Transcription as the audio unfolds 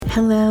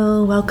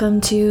Hello,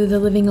 welcome to the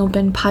Living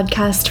Open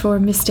podcast for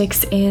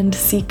mystics and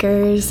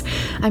seekers.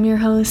 I'm your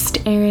host,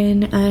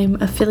 Erin. I'm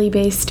a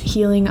Philly-based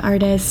healing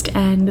artist,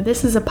 and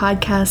this is a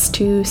podcast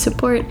to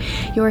support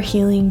your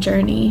healing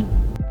journey.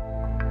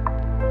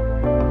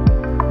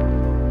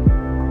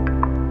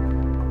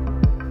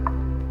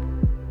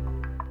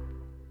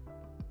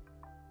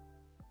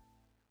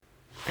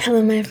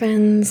 Hello, my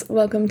friends.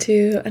 Welcome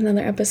to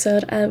another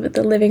episode of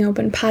the Living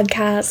Open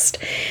podcast.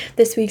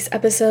 This week's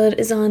episode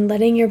is on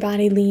letting your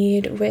body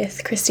lead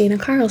with Christina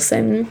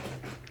Carlson.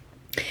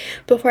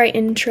 Before I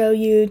intro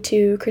you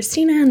to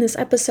Christina in this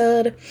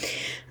episode,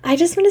 I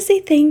just want to say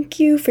thank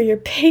you for your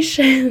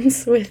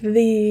patience with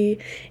the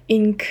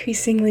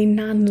increasingly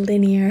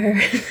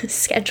non-linear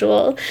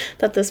schedule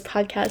that this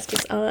podcast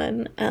is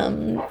on.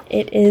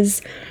 It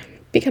is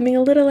becoming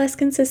a little less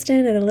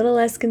consistent,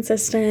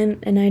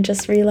 and I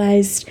just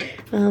realized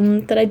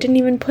that I didn't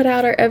even put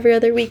out our every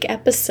other week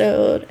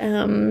episode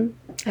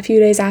a few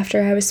days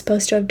after I was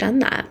supposed to have done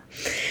that.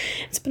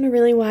 It's been a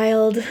really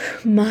wild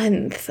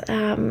month.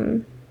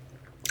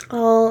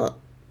 All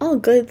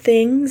good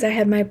things. I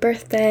had my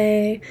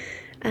birthday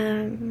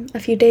a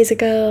few days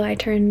ago. I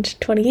turned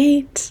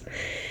 28.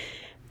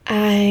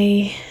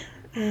 I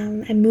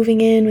am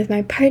moving in with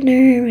my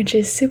partner, which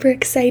is super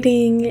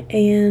exciting,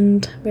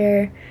 and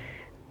we're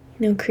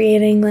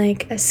creating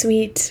like a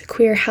sweet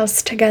queer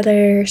house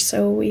together.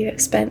 So we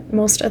have spent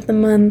most of the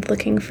month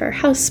looking for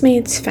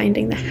housemates,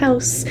 finding the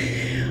house,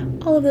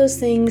 all of those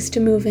things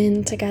to move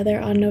in together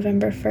on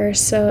November 1st.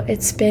 So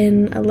it's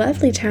been a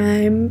lovely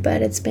time,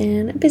 but it's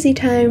been a busy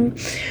time.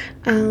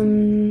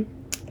 And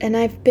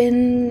I've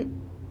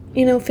been,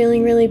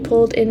 feeling really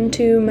pulled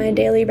into my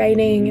daily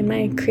writing, and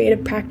my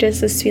creative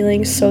practice is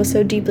feeling so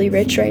deeply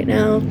rich right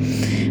now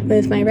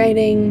with my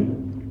writing.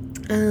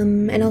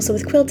 And also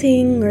with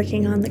quilting,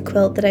 working on the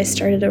quilt that I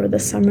started over the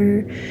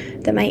summer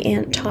that my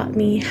aunt taught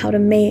me how to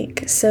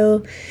make.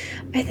 So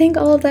I think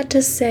all of that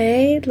to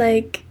say,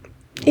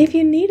 if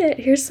you need it,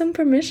 here's some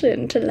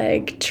permission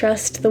to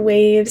trust the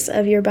waves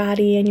of your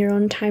body and your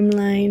own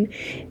timeline.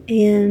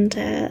 And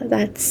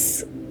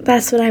that's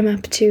what I'm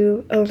up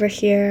to over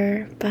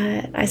here.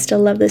 But I still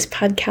love this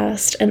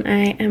podcast, and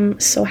I am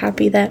so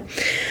happy that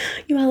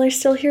you all are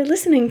still here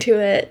listening to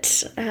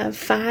it.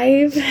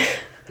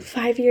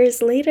 5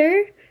 years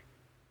later,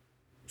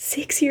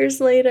 6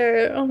 years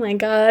later, oh my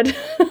God,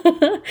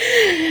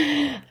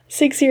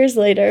 6 years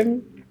later.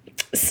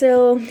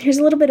 So here's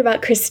a little bit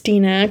about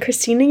Christina.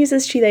 Christina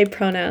uses she, they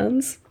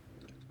pronouns.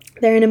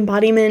 They're an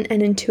embodiment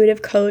and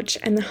intuitive coach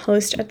and the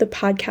host of the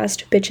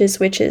podcast Bitches,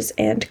 Witches,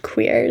 and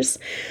Queers,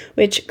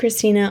 which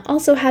Christina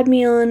also had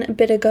me on a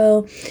bit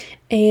ago.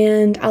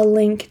 And I'll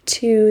link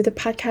to the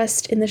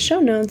podcast in the show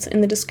notes in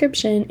the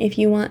description if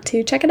you want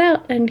to check it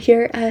out and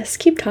hear us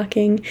keep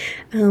talking,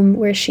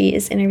 where she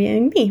is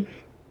interviewing me.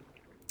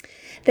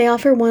 They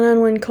offer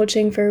one-on-one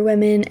coaching for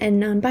women and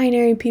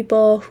non-binary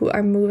people who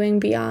are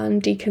moving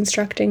beyond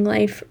deconstructing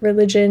life,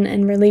 religion,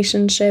 and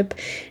relationship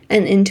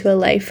and into a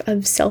life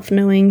of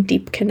self-knowing,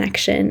 deep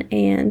connection,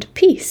 and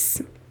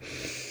peace.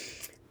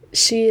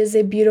 She is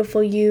a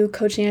Beautiful You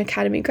Coaching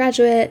Academy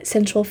graduate,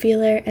 sensual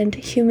feeler, and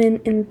human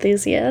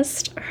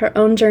enthusiast. Her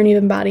own journey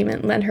of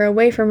embodiment led her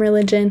away from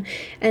religion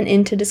and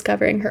into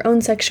discovering her own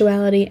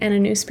sexuality and a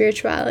new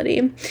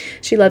spirituality.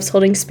 She loves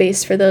holding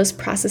space for those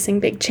processing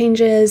big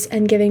changes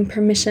and giving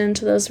permission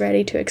to those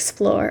ready to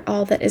explore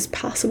all that is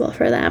possible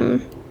for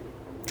them.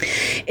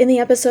 In the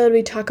episode,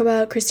 we talk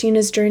about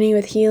Christina's journey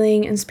with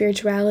healing and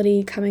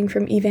spirituality coming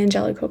from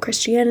evangelical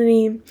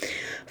Christianity,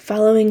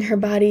 following her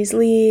body's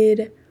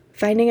lead,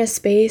 finding a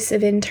space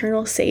of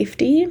internal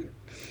safety,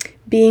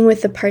 being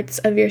with the parts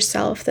of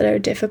yourself that are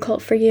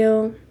difficult for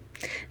you,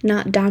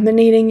 not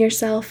dominating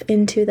yourself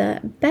into the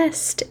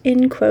best,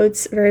 in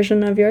quotes,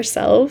 version of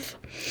yourself,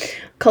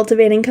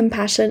 cultivating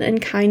compassion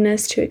and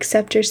kindness to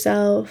accept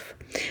yourself,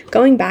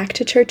 going back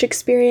to church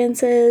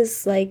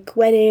experiences like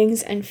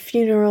weddings and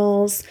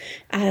funerals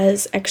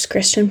as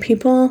ex-Christian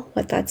people,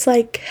 what that's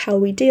like, how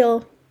we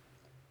deal,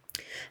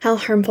 how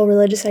harmful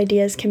religious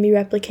ideas can be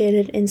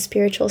replicated in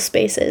spiritual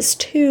spaces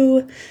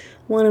too,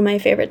 one of my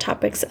favorite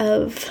topics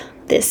of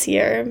this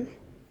year,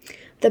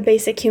 the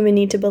basic human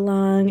need to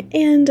belong,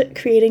 and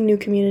creating new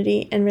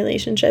community and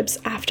relationships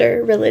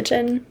after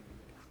religion.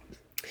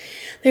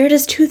 There are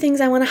just two things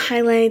I want to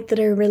highlight that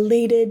are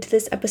related to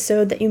this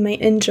episode that you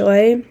might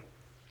enjoy.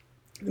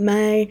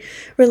 My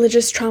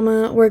religious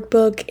trauma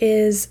workbook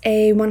is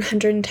a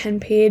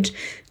 110-page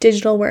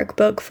digital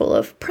workbook full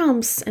of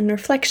prompts and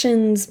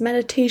reflections,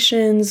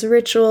 meditations,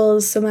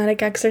 rituals,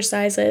 somatic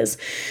exercises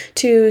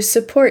to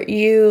support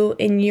you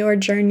in your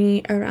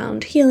journey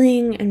around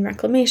healing and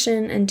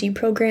reclamation and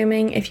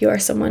deprogramming if you are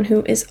someone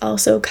who is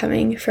also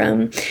coming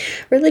from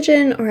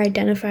religion or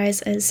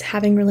identifies as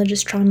having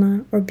religious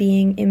trauma or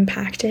being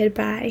impacted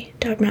by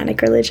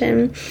dogmatic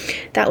religion.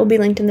 That will be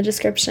linked in the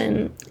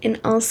description.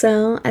 And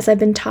also, as I've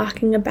been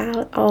talking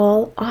about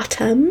all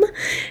autumn,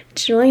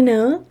 Joy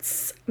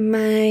Notes,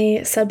 my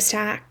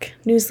Substack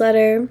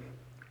newsletter.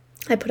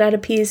 I put out a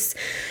piece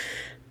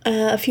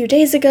a few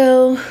days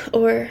ago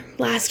or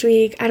last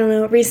week, I don't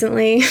know,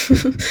 recently,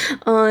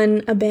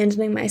 on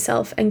abandoning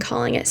myself and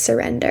calling it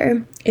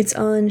surrender. It's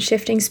on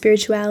shifting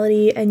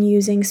spirituality and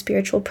using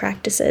spiritual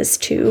practices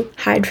to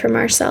hide from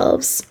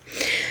ourselves.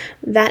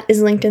 That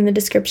is linked in the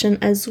description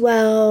as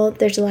well.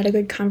 There's a lot of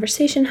good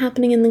conversation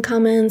happening in the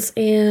comments,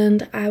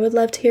 and I would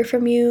love to hear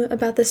from you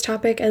about this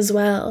topic as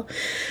well,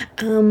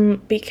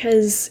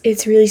 because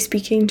it's really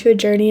speaking to a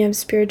journey of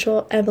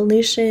spiritual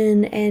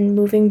evolution and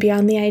moving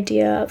beyond the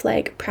idea of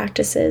like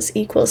practices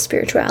equals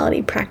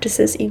spirituality,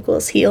 practices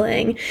equals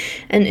healing,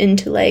 and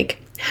into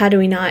like, how do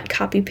we not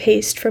copy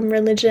paste from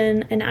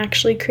religion and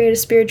actually create a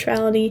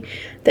spirituality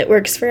that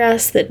works for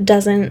us, that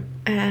doesn't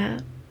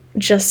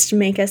just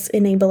make us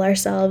enable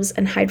ourselves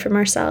and hide from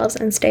ourselves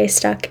and stay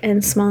stuck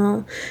and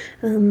small,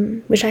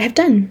 which I have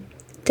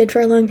did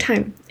for a long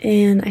time.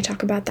 And I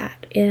talk about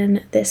that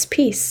in this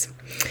piece.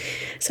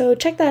 So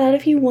check that out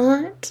if you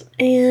want,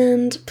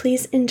 and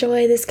please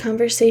enjoy this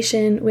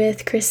conversation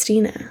with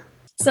Christina.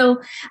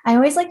 So I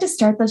always like to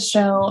start the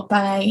show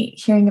by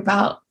hearing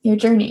about your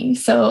journey.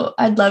 So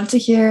I'd love to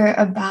hear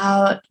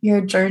about your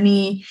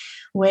journey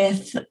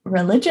with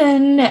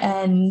religion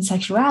and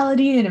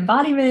sexuality and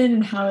embodiment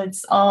and how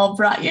it's all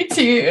brought you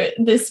to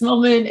this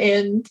moment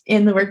and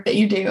in the work that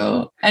you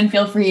do. And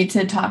feel free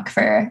to talk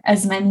for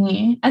as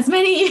long as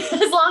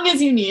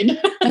you need.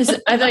 I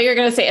thought you were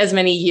going to say as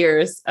many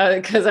years,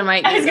 because I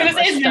was going to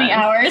say as many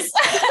hours.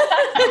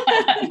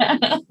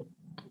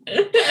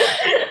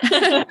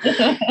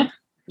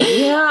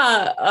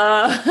 Yeah.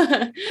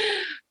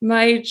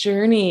 My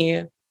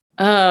journey.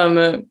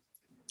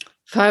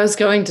 If I was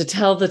going to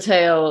tell the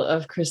tale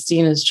of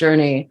Christina's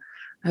journey,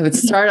 I would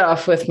start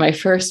off with my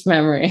first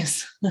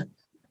memories.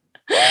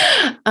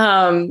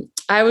 I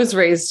was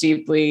raised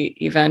deeply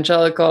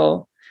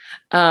evangelical.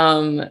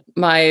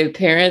 My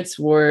parents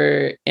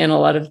were in a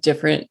lot of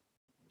different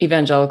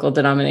evangelical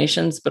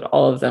denominations, but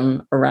all of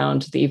them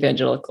around the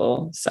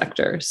evangelical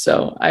sector.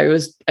 So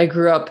I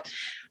grew up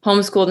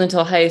homeschooled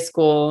until high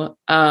school,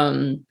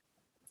 and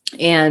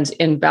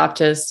in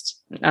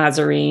Baptist,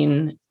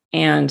 Nazarene,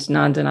 and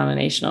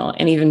non-denominational,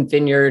 and even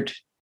vineyard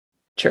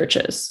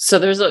churches. So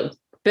there's a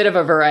bit of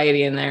a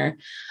variety in there.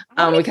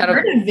 We kind of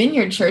heard of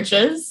vineyard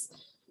churches.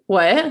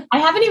 What? I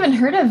haven't even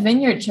heard of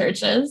vineyard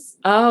churches.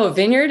 Oh,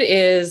 vineyard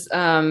is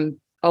a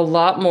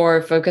lot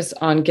more focused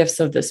on gifts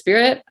of the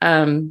Spirit.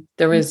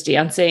 There was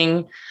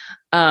dancing.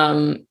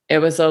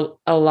 It was a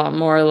lot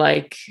more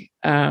like,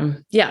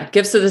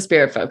 gifts of the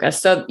Spirit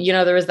focus. So,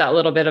 there was that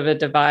little bit of a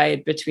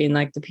divide between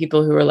like the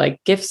people who were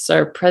like, gifts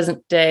are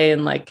present day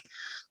and like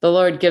the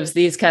Lord gives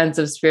these kinds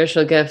of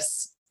spiritual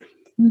gifts.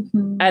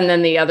 Mm-hmm. And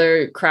then the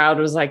other crowd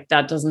was like,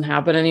 that doesn't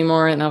happen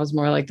anymore. And that was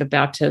more like the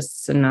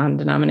Baptists and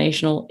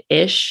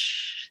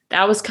non-denominational-ish.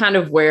 That was kind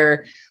of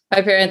where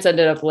my parents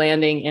ended up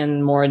landing,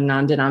 in more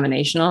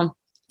non-denominational,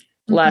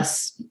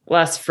 mm-hmm.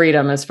 less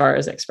freedom as far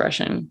as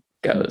expression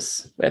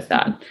goes with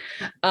that.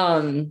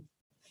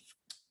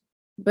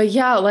 But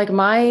yeah, like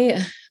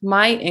my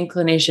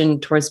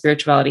inclination towards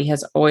spirituality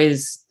has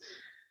always,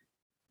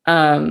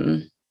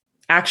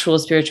 actual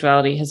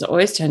spirituality has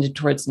always tended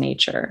towards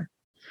nature.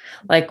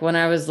 Like when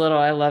I was little,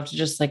 I loved to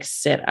just like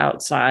sit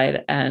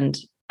outside. And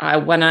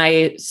when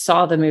I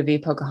saw the movie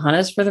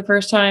Pocahontas for the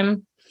first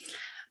time,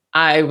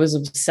 I was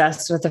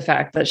obsessed with the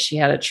fact that she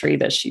had a tree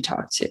that she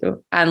talked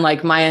to. And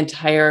like my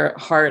entire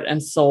heart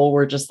and soul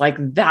were just like,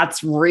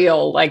 that's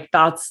real. Like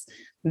that's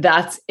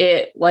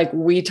it. Like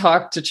we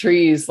talk to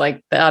trees.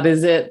 Like that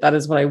is it. That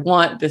is what I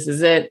want. This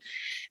is it.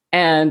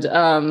 And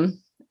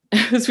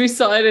as we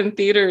saw it in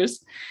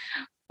theaters,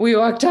 we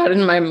walked out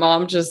and my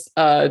mom just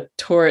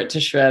tore it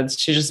to shreds.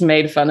 She just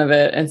made fun of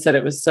it and said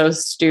it was so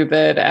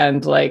stupid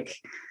and like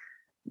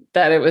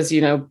that it was,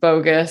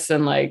 bogus.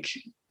 And like,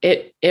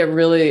 it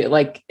really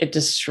like, it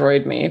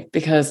destroyed me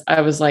because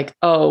I was like,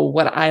 oh,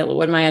 what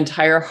my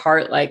entire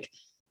heart like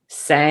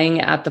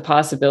sang at the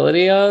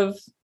possibility of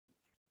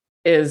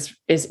is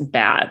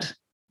bad,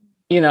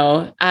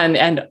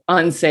 and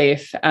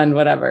unsafe and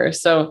whatever.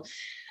 So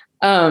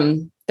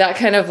that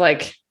kind of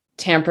like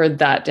tampered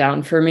that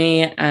down for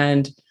me.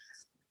 And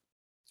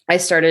I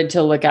started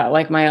to look at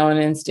like my own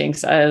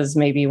instincts as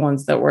maybe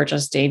ones that were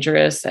just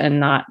dangerous and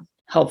not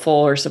helpful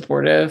or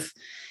supportive,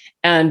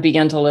 and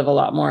began to live a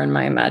lot more in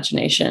my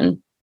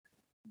imagination.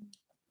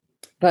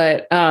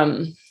 But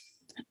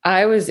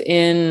I was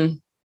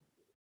in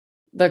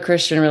the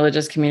Christian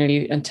religious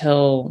community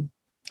until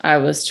I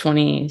was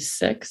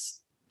 26,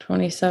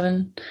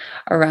 27,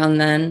 around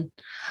then.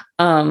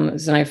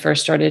 Was when I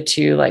first started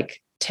to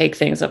like take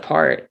things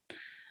apart.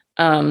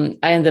 I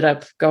ended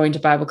up going to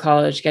Bible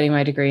college, getting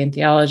my degree in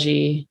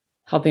theology,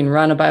 helping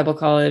run a Bible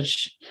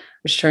college,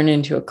 which turned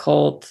into a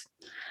cult.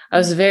 I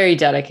was very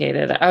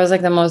dedicated. I was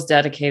like the most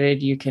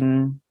dedicated you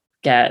can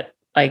get,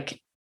 like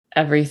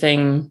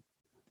everything,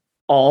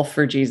 all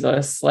for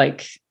Jesus,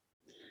 like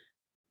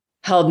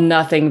held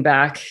nothing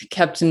back,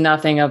 kept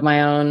nothing of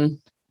my own,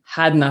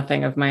 had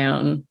nothing of my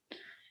own.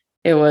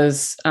 It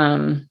was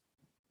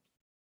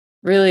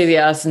really the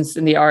essence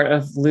and the art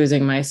of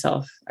losing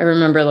myself. I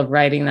remember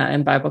writing that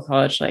in Bible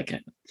college, like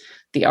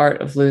The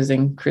Art of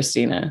Losing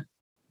Christina.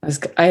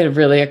 I had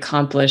really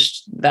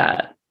accomplished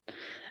that.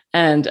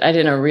 And I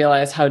didn't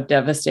realize how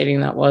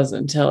devastating that was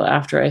until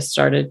after I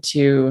started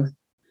to,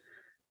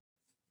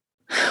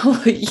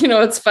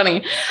 it's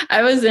funny.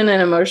 I was in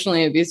an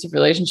emotionally abusive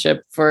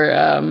relationship for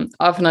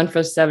off and on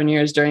for 7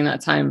 years during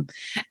that time.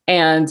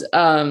 And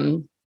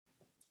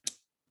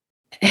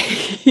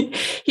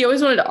he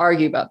always wanted to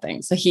argue about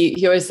things. So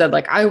he always said,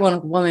 like, I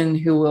want a woman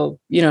who will,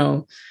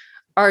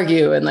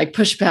 argue and like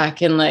push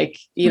back and like,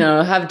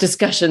 have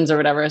discussions or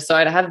whatever. So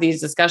I'd have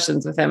these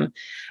discussions with him.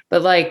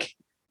 But like,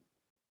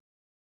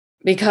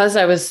 because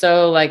I was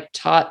so like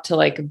taught to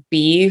like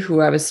be who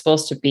I was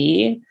supposed to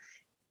be,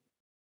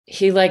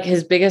 he like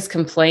his biggest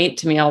complaint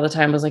to me all the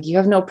time was like, you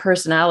have no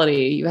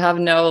personality. You have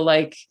no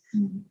like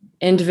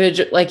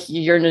individual, like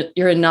you're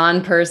a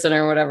non-person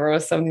or whatever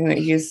was something that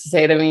he used to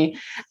say to me.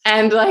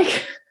 And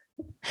like,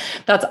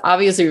 that's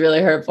obviously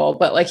really hurtful,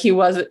 but like he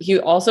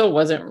also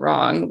wasn't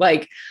wrong.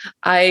 Like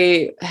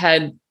I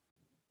had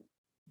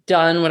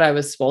done what I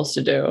was supposed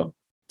to do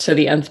to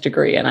the nth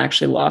degree and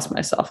actually lost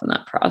myself in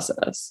that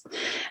process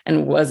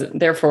and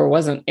therefore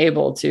wasn't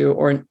able to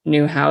or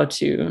knew how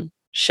to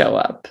show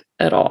up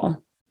at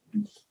all.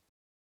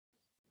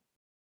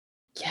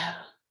 Yeah.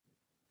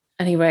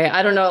 Anyway,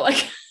 I don't know,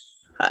 like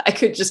I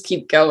could just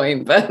keep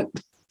going, but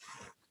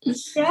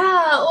yeah.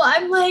 Well,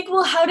 I'm like,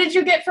 well, how did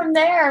you get from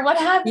there? What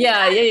happened?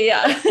 Yeah.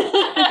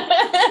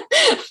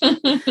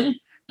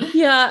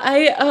 Yeah.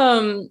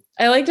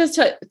 I like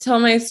to tell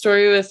my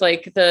story with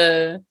like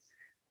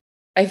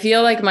I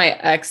feel like my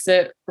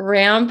exit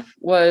ramp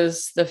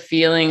was the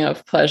feeling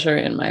of pleasure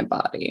in my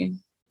body.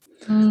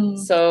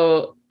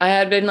 So I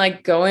had been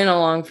like going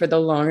along for the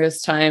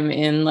longest time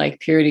in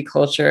like purity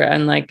culture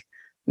and like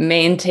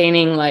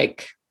maintaining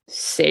like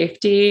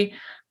safety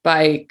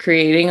by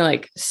creating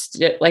like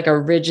a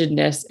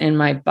rigidness in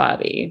my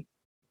body.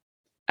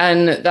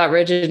 And that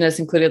rigidness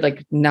included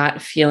like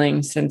not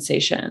feeling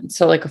sensation.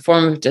 So like a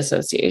form of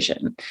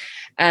dissociation.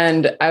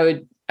 And I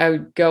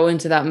would go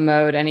into that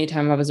mode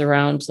anytime I was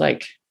around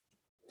like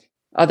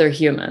other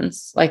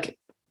humans. Like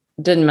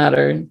didn't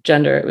matter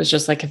gender. It was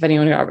just like if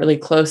anyone got really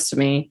close to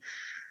me,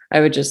 I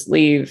would just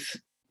leave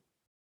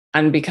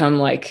and become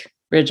like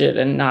rigid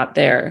and not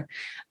there.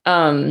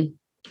 And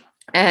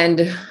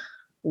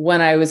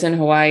when I was in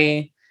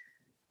Hawaii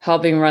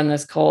helping run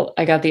this cult,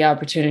 I got the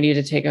opportunity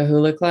to take a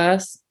hula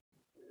class.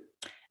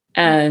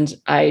 And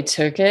I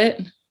took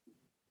it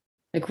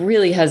like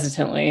really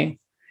hesitantly,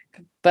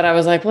 but I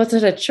was like, what's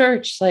it at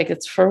church? Like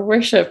it's for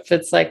worship.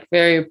 It's like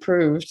very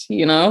approved,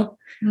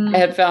 I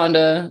had found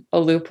a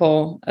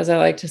loophole, as I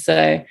like to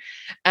say.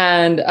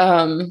 And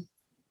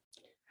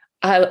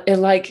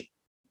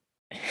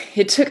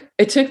it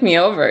took me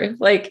over.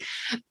 Like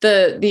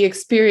the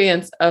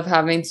experience of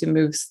having to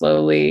move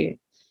slowly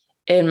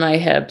in my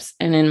hips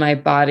and in my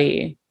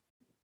body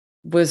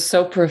was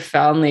so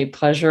profoundly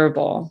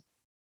pleasurable.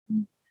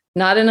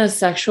 Not in a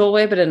sexual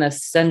way, but in a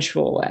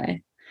sensual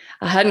way.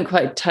 I hadn't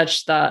quite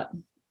touched that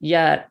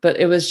yet, but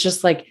it was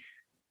just like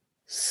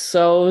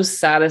so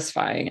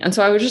satisfying. And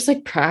so I would just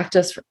like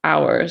practice for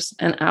hours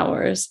and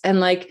hours. And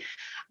like,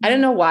 I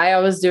didn't know why I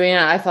was doing it.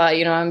 I thought,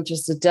 I'm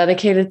just a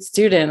dedicated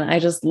student. I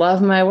just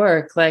love my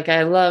work. Like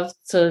I love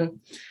to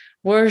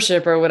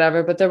worship or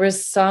whatever, but there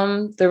was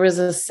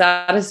a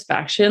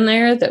satisfaction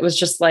there that was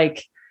just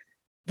like,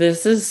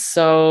 this is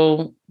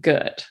so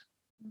good.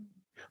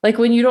 Like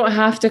when you don't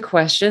have to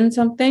question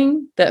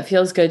something that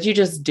feels good, you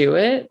just do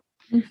it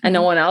and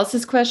no one else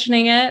is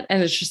questioning it.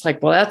 And it's just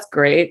like, well, that's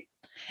great.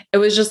 It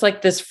was just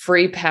like this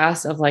free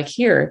pass of like,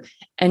 here,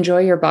 enjoy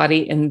your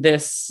body in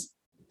this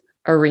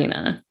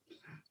arena.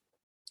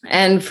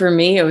 And for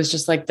me, it was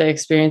just like the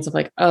experience of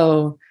like,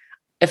 oh,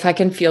 if I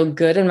can feel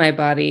good in my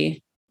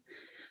body,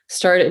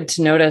 started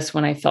to notice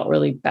when I felt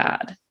really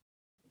bad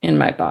in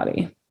my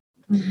body.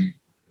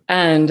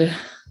 And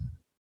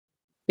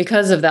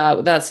because of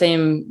that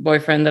same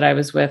boyfriend that I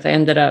was with, I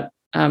ended up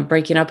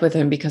breaking up with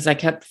him because I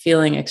kept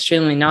feeling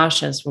extremely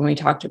nauseous when we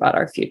talked about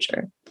our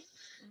future.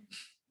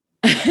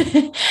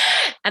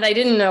 And I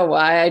didn't know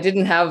why. I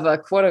didn't have a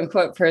quote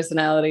unquote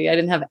personality. I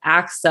didn't have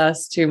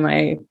access to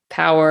my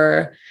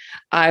power.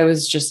 I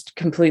was just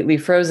completely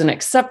frozen,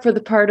 except for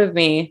the part of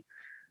me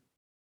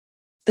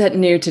that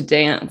knew to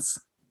dance.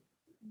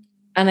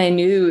 And I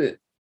knew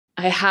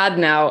I had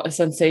now a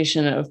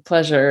sensation of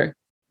pleasure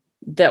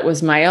that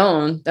was my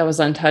own, that was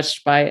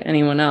untouched by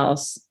anyone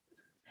else.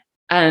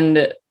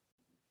 And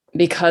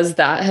because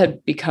that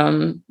had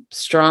become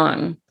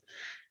strong,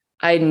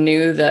 I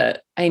knew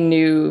that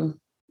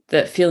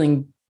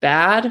feeling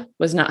bad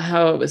was not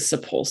how it was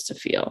supposed to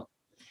feel,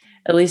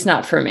 at least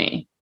not for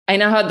me. I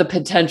now had the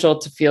potential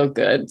to feel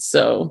good.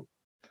 So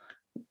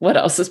what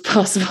else is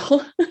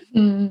possible?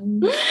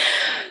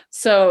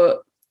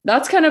 So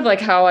that's kind of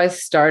like how I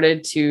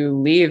started to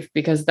leave,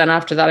 because then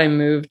after that, I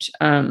moved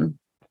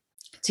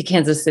to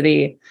Kansas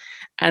City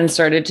and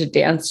started to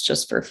dance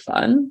just for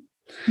fun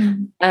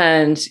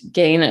and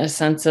gain a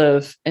sense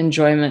of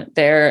enjoyment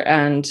there.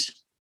 And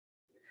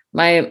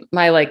my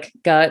like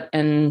gut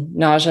and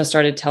nausea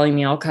started telling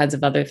me all kinds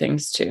of other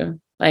things too.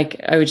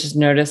 Like I would just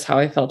notice how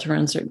I felt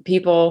around certain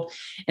people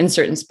in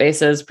certain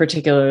spaces,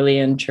 particularly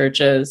in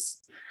churches.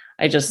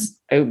 I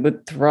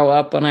would throw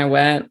up when I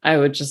went. I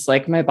would just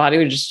like, my body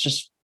would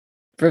just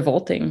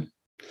revolting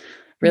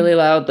really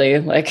loudly.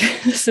 Like,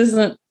 this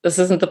isn't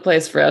the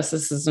place for us.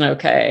 This isn't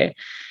okay.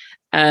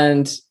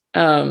 And,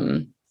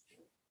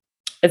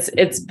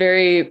 it's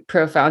very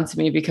profound to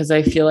me because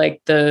I feel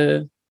like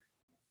the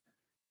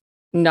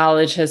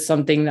knowledge has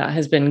something that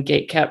has been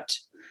gatekept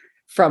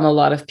from a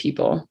lot of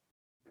people.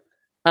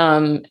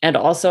 And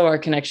also our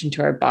connection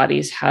to our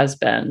bodies has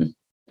been.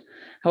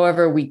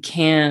 However, we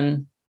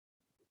can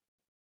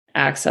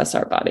access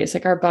our bodies.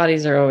 Like our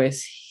bodies are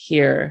always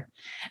here.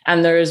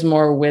 And there is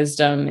more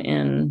wisdom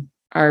in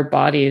our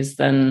bodies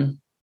than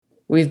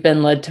we've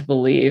been led to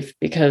believe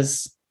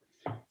because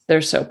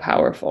they're so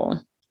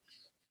powerful.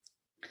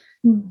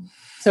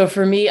 So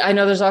for me, I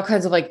know there's all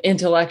kinds of like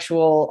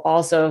intellectual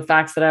also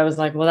facts that I was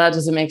like, well, that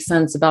doesn't make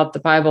sense about the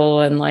Bible.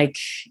 And like,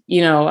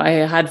 you know, I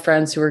had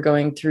friends who were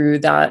going through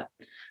that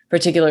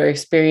particular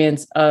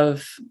experience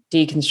of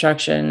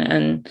deconstruction.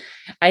 And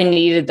I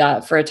needed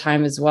that for a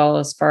time as well,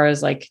 as far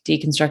as like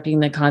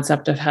deconstructing the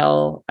concept of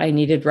hell. I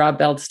needed Rob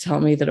Bell to tell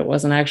me that it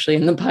wasn't actually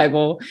in the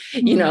Bible,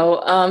 you know?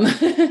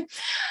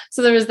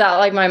 So there was that,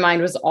 like my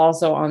mind was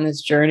also on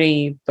this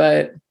journey,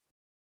 but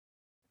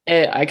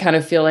I kind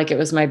of feel like it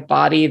was my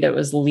body that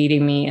was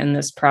leading me in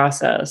this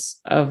process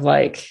of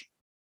like,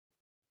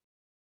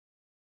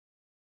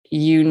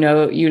 you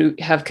know, you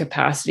have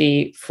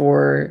capacity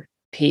for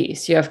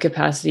peace, you have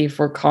capacity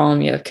for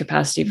calm, you have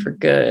capacity for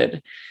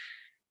good.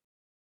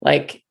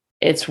 Like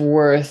it's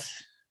worth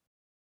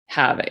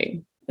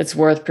having, it's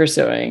worth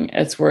pursuing,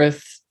 it's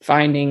worth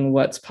finding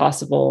what's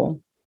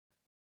possible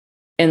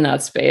in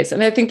that space.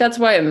 And I think that's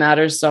why it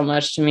matters so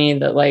much to me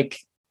that like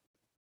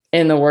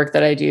in the work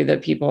that I do,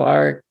 that people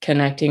are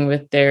connecting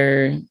with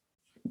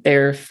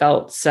their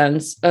felt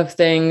sense of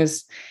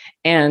things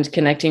and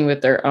connecting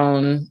with their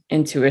own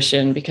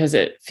intuition, because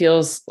it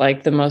feels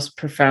like the most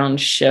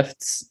profound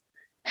shifts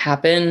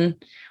happen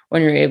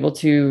when you're able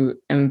to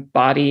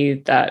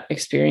embody that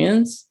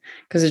experience,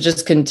 because it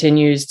just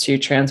continues to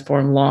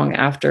transform long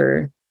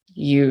after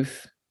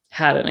you've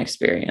had an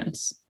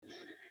experience.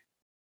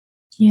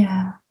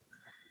 Yeah.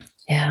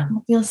 Yeah.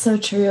 It feels so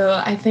true.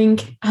 I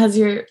think as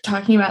you're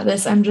talking about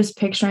this, I'm just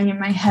picturing in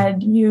my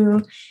head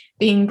you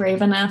being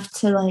brave enough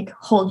to like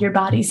hold your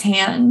body's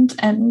hand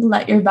and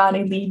let your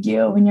body lead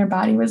you when your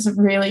body was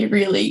really,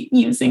 really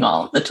using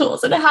all of the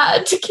tools it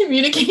had to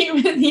communicate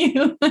with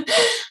you.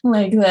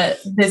 Like that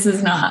this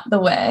is not the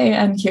way,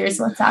 and here's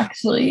what's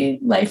actually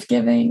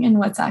life-giving and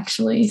what's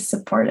actually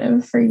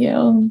supportive for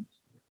you.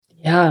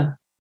 Yeah.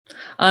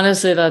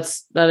 Honestly,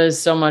 that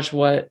is so much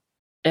what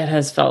it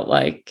has felt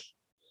like.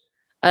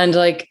 And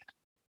like,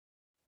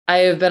 I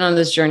have been on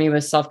this journey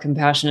with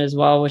self-compassion as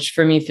well, which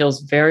for me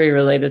feels very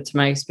related to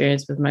my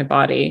experience with my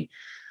body,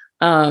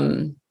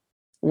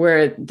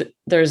 where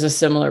there's a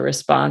similar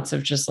response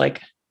of just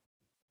like,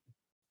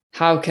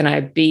 how can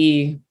I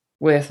be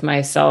with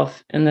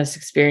myself in this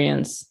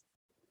experience?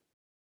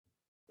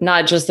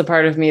 Not just the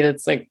part of me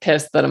that's like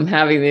pissed that I'm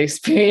having the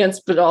experience,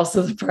 but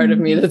also the part of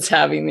me that's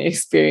having the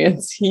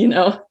experience, you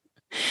know?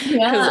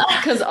 Yeah.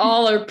 Because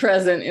all are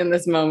present in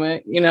this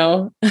moment, you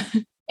know?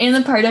 And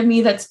the part of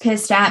me that's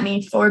pissed at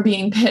me for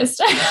being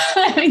pissed at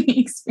having the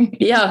experience.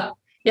 Yeah.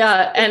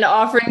 Yeah. And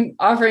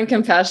offering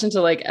compassion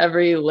to like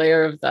every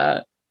layer of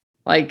that.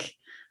 Like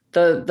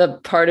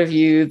the part of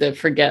you that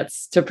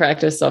forgets to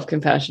practice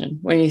self-compassion.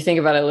 When you think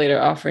about it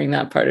later, offering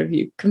that part of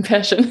you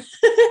compassion.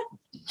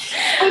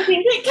 I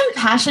think that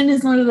compassion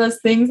is one of those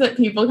things that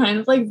people kind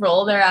of like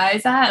roll their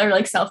eyes at, or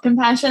like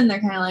self-compassion.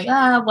 They're kind of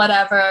like,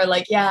 whatever.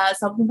 Like, yeah,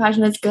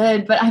 self-compassion is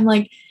good. But I'm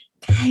like,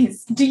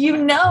 guys, do you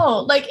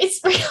know? Like, it's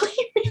really,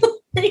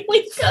 really,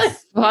 really good.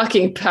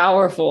 Fucking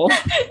powerful.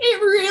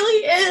 It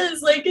really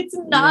is. Like, it's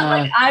not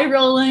like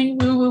eye-rolling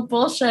woo-woo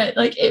bullshit.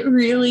 Like, it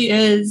really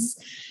is.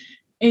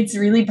 It's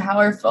really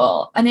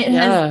powerful. And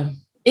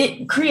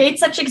it creates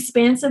such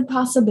expansive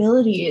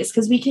possibilities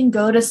because we can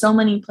go to so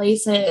many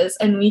places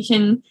and we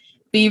can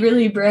be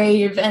really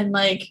brave and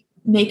like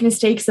make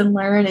mistakes and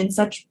learn in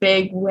such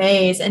big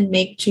ways and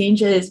make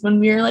changes when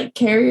we're like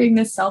carrying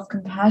this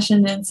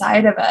self-compassion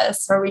inside of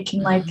us, where we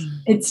can like,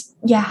 it's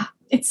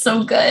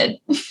so good.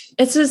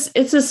 It's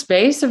a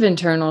space of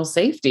internal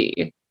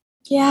safety.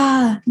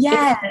 Yeah.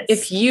 Yes.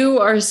 If you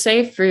are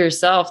safe for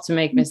yourself to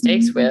make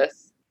mistakes with,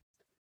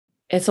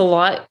 it's a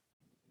lot,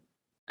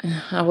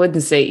 I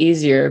wouldn't say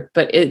easier,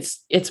 but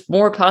it's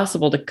more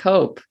possible to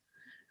cope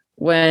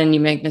when you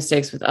make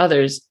mistakes with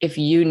others if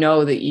you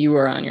know that you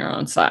are on your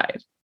own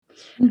side.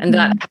 And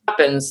that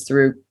happens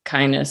through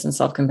kindness and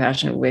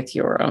self-compassion with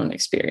your own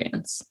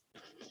experience.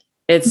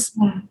 It's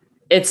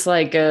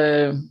like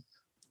I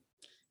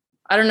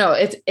don't know.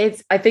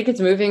 I think it's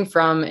moving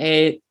from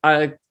a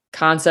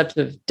concept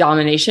of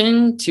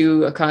domination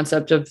to a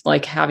concept of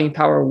like having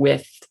power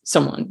with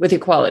someone, with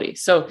equality.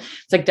 So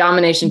it's like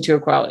domination to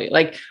equality.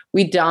 Like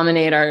we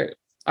dominate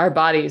our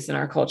bodies in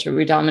our culture.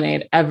 We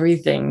dominate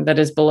everything that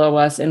is below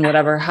us in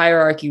whatever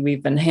hierarchy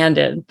we've been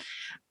handed.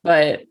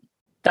 But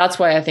that's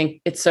why I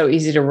think it's so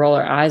easy to roll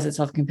our eyes at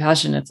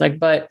self-compassion. It's like,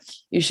 but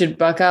you should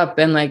buck up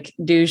and like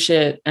do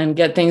shit and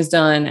get things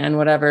done and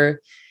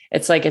whatever.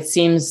 It's like, it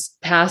seems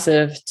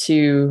passive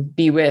to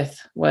be with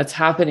what's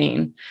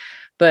happening,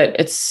 but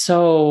it's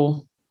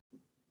so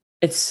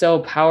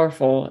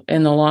powerful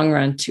in the long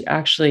run to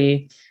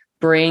actually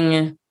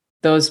bring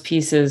those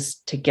pieces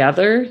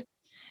together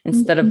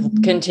instead of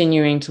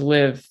continuing to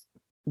live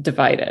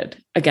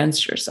divided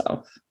against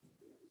yourself.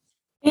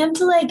 And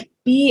to like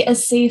be a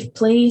safe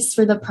place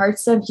for the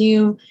parts of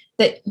you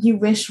that you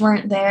wish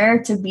weren't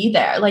there to be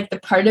there. Like the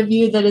part of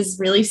you that is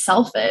really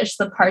selfish,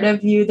 the part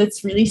of you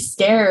that's really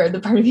scared, the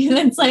part of you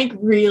that's like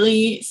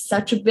really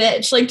such a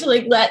bitch, like to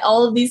like let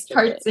all of these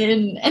parts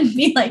in and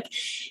be like,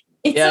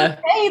 it's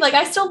okay. Like,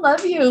 I still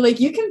love you. Like,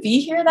 you can be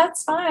here.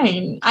 That's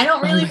fine. I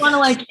don't really want to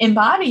like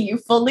embody you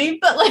fully,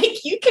 but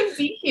like, you can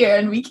be here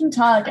and we can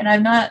talk. And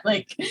I'm not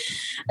like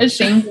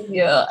ashamed of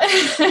you.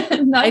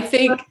 I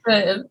think,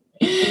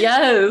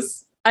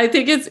 yes, I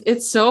think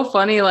it's so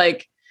funny.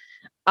 Like,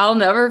 I'll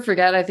never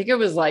forget. I think it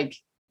was like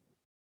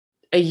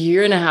a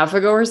year and a half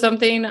ago or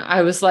something.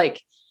 I was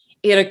like,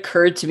 it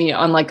occurred to me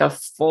on like a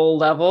full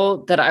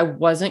level that I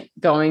wasn't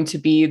going to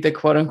be the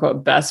quote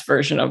unquote best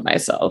version of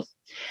myself.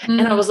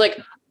 And I was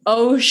like,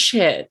 oh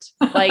shit,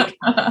 like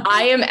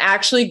I am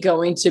actually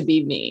going to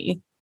be me.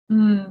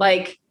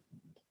 Like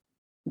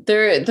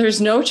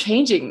there's no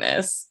changing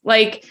this.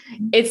 Like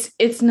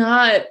it's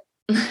not,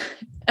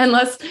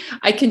 unless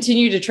I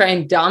continue to try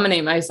and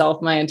dominate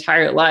myself my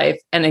entire life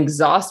and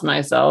exhaust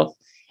myself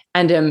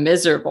and am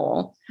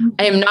miserable,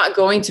 I am not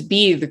going to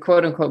be the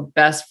quote unquote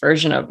best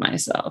version of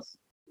myself.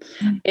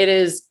 It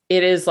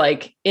is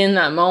like in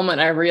that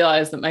moment, I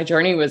realized that my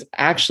journey was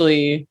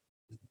actually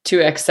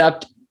to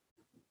accept.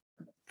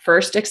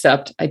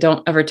 I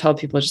don't ever tell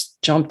people just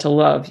jump to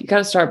love. You got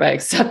to start by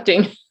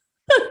accepting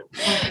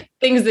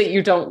things that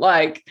you don't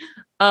like.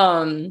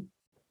 And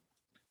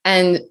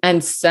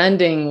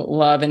sending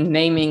love and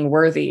naming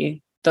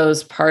worthy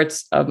those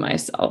parts of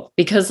myself,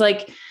 because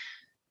like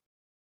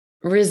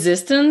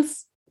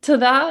resistance to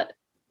that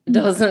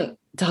doesn't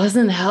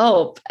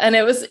help. And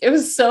it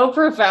was so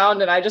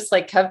profound. And I just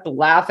like kept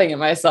laughing at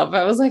myself.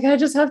 I was like, I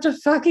just have to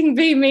fucking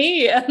be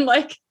me. And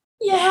like,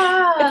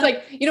 yeah, it's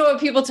like, you know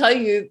what, people tell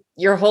you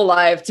your whole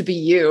life to be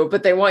you,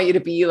 but they want you to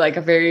be like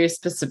a very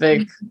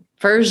specific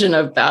version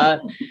of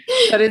that.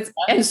 But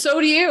and so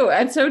do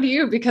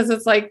you, because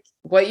it's like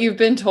what you've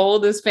been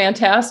told is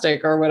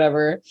fantastic or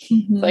whatever.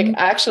 Like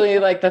actually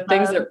like the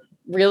things that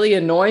really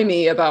annoy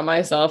me about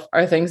myself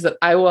are things that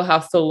I will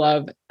have to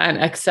love and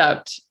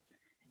accept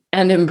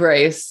and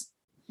embrace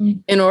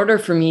in order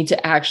for me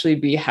to actually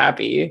be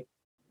happy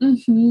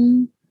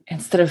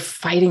instead of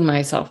fighting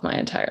myself my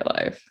entire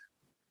life.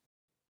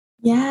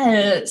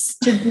 Yes,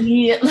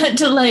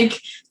 to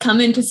like come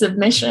into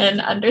submission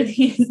under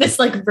this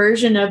like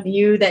version of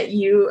you that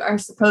you are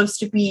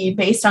supposed to be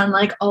based on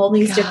like all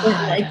these different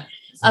like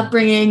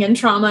upbringing and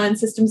trauma and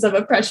systems of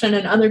oppression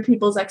and other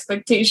people's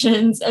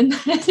expectations. And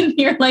then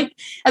you're like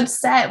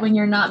upset when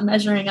you're not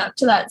measuring up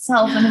to that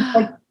self. And it's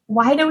like,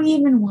 why do we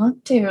even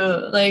want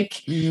to?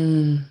 Like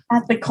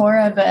at the core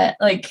of it,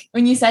 like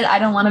when you said, I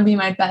don't want to be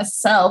my best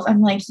self,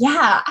 I'm like,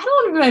 yeah, I don't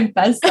want to be my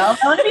best self.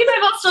 I want to be my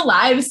most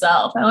alive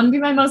self. I want to be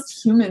my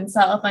most human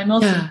self, my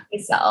most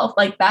self.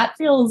 Like that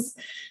feels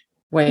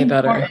way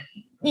better.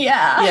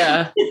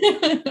 Yeah.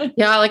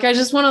 Yeah. Like I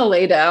just want to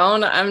lay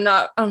down. I'm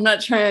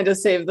not trying to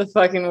save the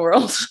fucking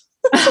world.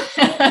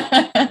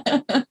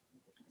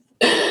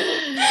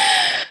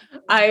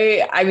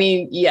 I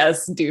mean,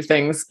 yes, do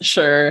things.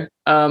 Sure.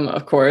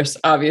 Of course,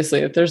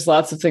 obviously there's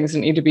lots of things that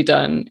need to be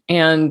done.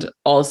 And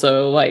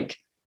also like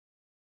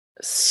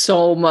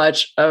so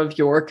much of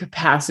your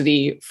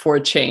capacity for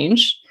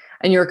change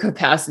and your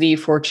capacity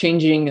for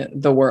changing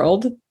the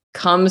world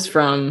comes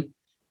from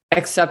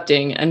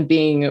accepting and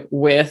being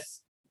with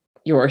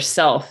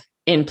yourself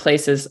in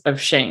places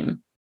of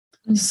shame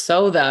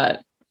so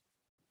that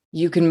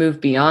you can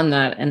move beyond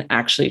that and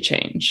actually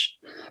change.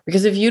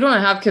 Because if you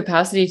don't have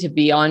capacity to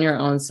be on your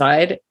own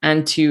side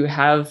and to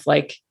have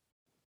like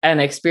an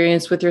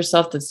experience with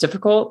yourself that's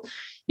difficult,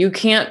 you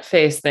can't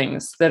face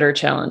things that are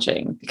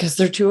challenging because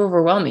they're too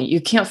overwhelming.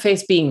 You can't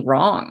face being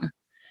wrong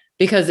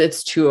because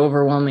it's too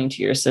overwhelming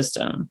to your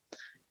system.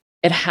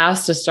 It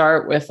has to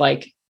start with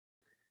like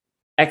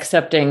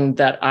accepting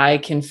that I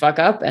can fuck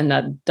up, and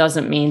that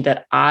doesn't mean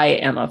that I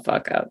am a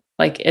fuck up.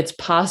 Like it's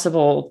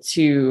possible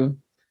to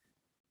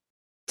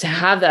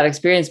have that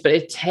experience, but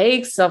it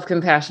takes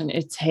self-compassion.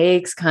 It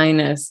takes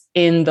kindness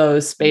in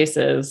those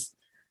spaces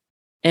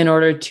in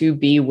order to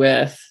be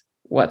with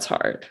what's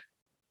hard.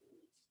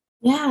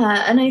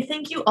 Yeah. And I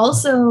think you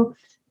also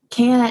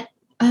can't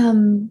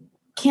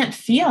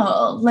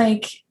feel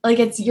like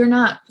you're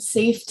not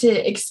safe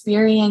to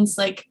experience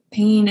like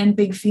pain and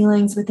big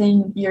feelings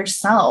within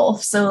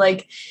yourself. So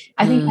like,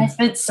 I think I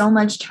spent so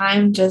much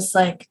time just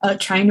like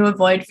trying to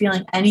avoid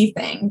feeling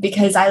anything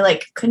because I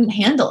like couldn't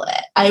handle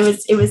it.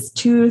 it was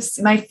too,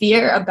 my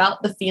fear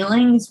about the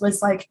feelings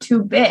was like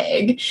too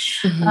big,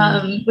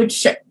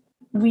 which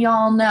we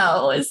all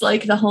know is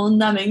like the whole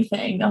numbing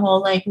thing, the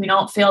whole like, we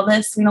don't feel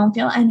this, we don't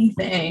feel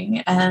anything.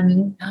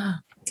 And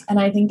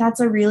I think that's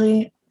a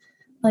really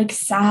like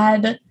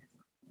sad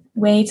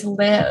way to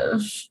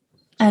live.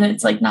 And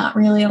it's like not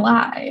really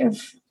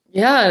alive.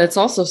 Yeah. And it's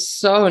also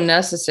so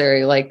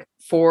necessary, like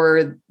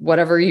for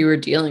whatever you were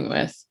dealing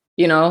with,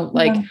 you know,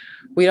 like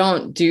we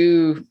don't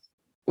do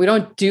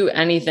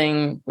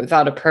anything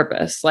without a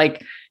purpose.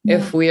 Like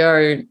if we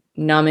are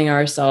numbing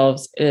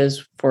ourselves, it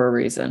is for a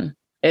reason.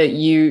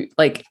 You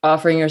like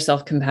offering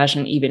yourself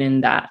compassion, even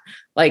in that,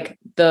 like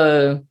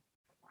those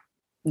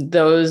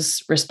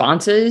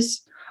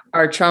responses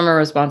are trauma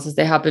responses.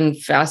 They happen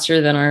faster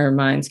than our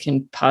minds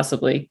can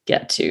possibly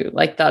get to,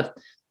 like that.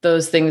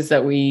 Those things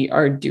that we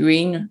are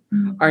doing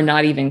are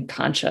not even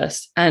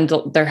conscious, and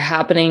they're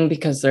happening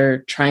because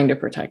they're trying to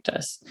protect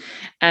us.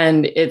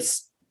 And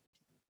it's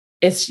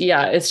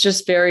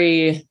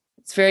very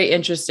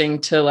interesting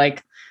to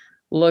like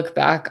look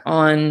back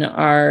on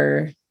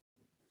our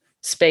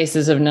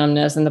spaces of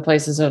numbness and the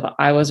places of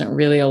I wasn't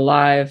really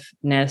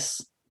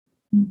aliveness,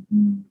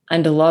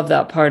 and to love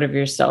that part of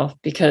yourself,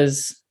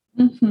 because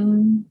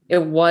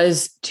it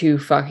was too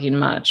fucking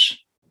much.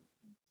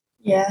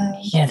 Yeah,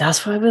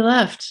 that's why we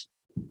left.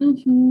 I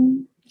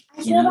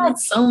feel that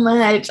so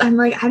much. I'm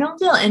like, I don't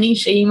feel any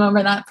shame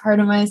over that part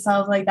of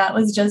myself. Like that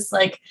was just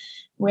like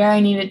where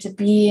I needed to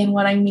be and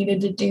what I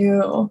needed to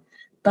do.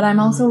 But I'm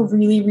also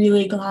really,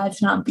 really glad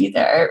to not be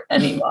there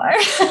anymore.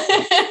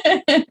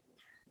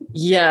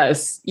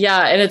 Yes.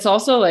 Yeah. And it's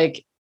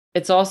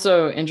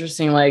also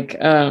interesting, like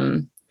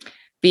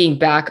being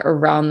back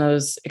around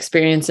those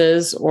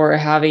experiences or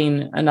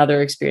having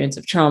another experience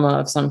of trauma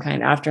of some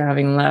kind after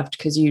having left,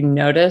 because you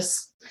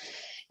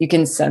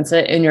can sense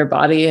it in your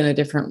body in a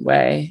different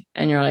way.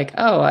 And you're like,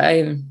 oh,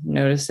 I'm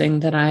noticing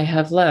that I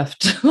have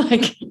left.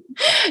 Like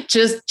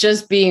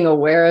just being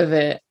aware of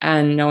it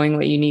and knowing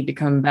what you need to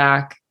come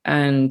back,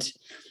 and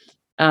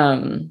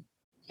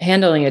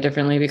handling it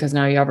differently, because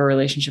now you have a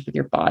relationship with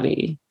your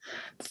body.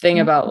 The thing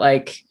about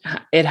like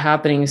it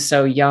happening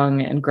so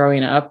young and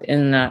growing up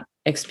in that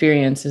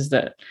experience is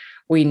that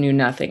we knew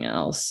nothing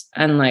else,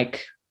 and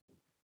like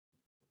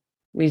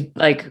we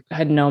like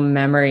had no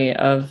memory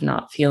of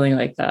not feeling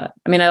like that.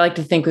 I mean, I like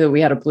to think that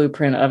we had a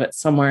blueprint of it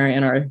somewhere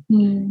in our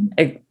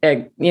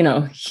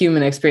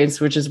human experience,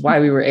 which is why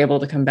we were able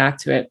to come back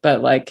to it.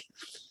 But like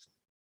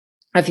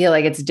I feel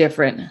like it's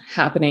different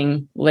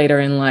happening later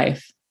in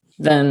life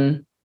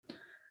than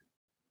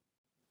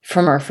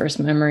from our first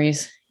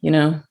memories, you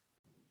know?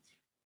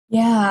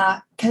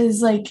 Yeah,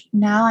 because like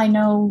now I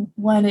know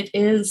what it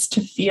is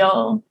to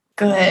feel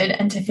good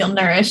and to feel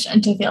nourished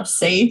and to feel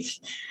safe.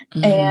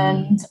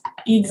 And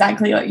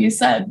exactly what you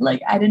said,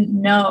 like I didn't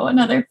know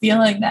another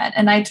feeling then.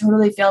 And I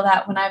totally feel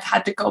that when I've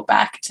had to go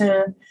back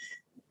to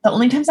the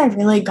only times I've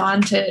really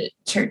gone to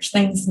church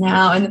things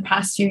now in the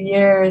past few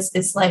years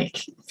is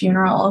like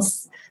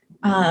funerals.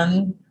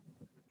 And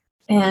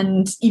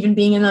even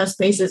being in those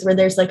spaces where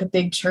there's like a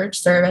big church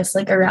service,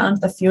 like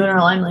around the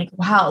funeral, I'm like,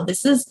 wow,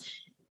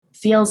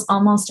 feels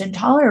almost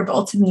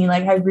intolerable to me.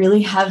 Like I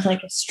really have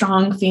like a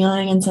strong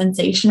feeling and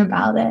sensation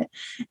about it.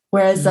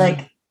 Whereas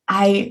like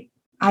I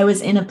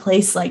was in a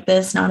place like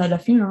this, not at a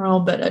funeral,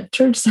 but a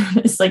church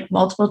service, like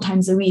multiple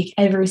times a week,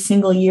 every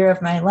single year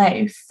of my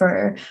life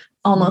for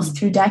almost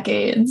 2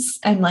 decades.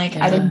 And like,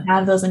 I didn't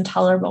have those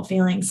intolerable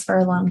feelings for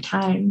a long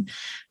time,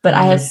 but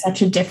I have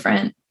such a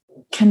different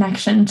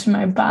connection to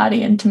my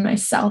body and to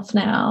myself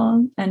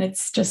now. And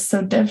it's just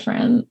so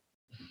different.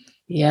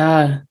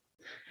 Yeah.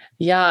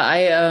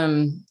 Yeah.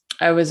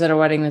 I was at a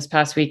wedding this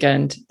past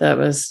weekend that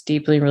was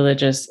deeply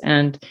religious.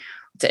 And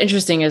what's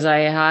interesting is I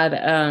had,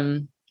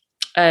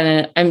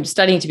 and I'm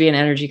studying to be an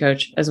energy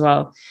coach as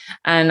well.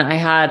 And I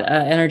had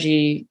an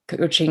energy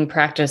coaching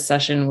practice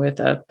session with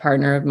a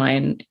partner of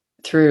mine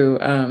through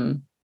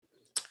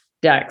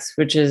DEX,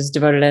 which is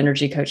Devoted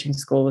Energy Coaching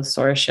School with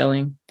Sora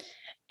Schilling.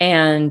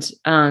 And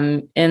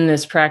in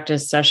this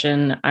practice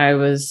session,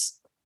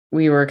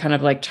 we were kind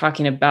of like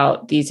talking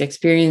about these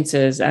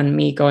experiences and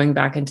me going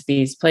back into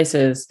these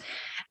places.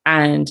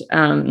 And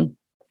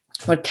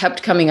what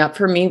kept coming up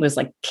for me was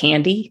like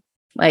candy.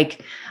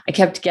 Like I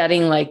kept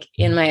getting like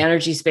in my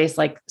energy space,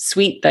 like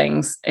sweet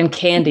things and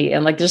candy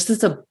and like just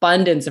this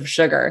abundance of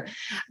sugar.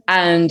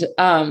 And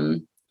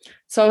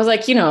so I was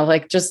like,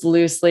 like just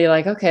loosely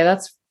like, okay,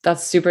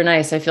 that's super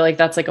nice. I feel like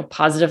that's like a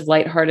positive,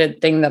 lighthearted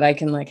thing that I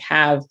can like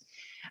have.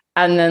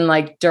 And then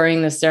like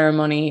during the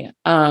ceremony,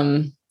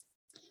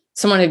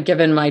 someone had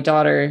given my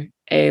daughter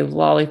a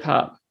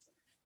lollipop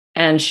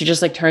and she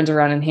just like turns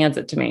around and hands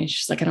it to me.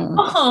 She's like, I don't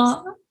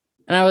want this.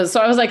 And I was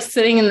like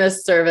sitting in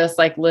this service,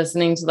 like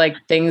listening to like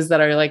things that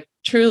are like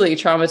truly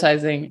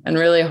traumatizing and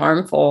really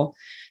harmful,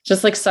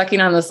 just like sucking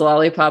on this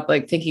lollipop,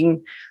 like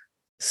thinking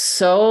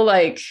so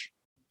like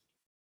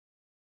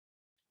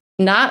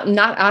not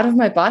out of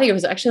my body. It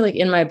was actually like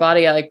in my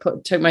body. I like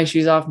took my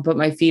shoes off and put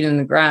my feet in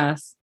the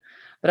grass,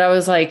 but I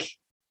was like,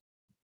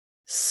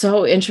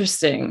 so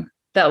interesting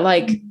that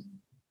like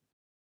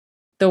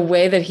the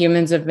way that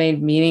humans have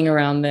made meaning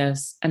around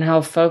this and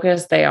how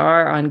focused they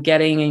are on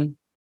getting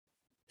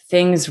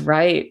things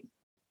right,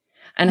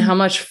 and how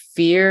much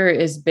fear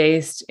is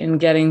based in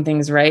getting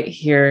things right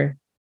here,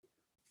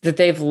 that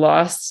they've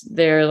lost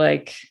their,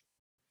 like,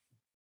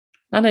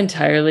 not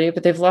entirely,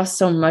 but they've lost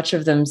so much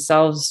of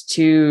themselves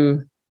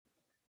to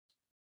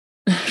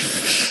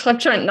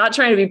I'm not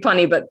trying to be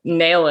punny, but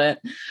nail it.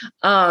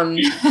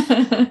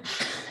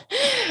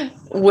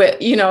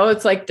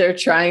 It's like they're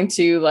trying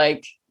to,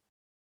 like,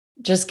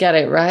 just get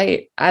it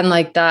right. And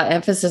like that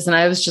emphasis. And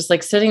I was just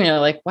like sitting there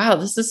like, wow,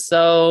 this is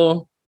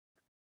so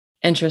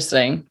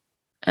interesting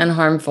and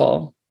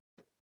harmful.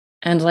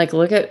 And like,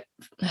 look at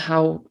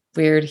how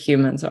weird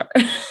humans are.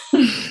 It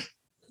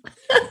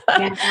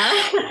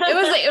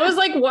was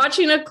like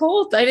watching a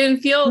cult. I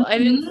didn't feel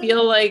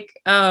like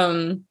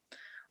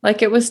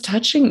it was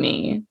touching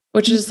me,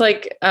 which is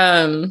like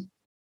the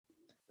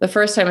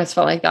first time it's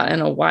felt like that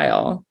in a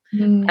while.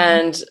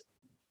 And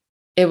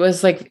it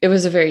was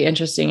a very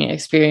interesting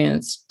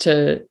experience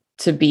to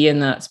be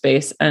in that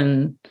space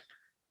and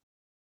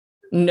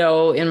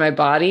know in my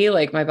body,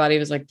 like my body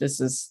was like, this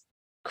is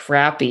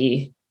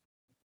crappy.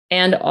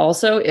 And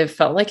also it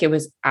felt like it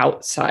was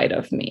outside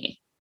of me.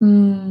 Yeah.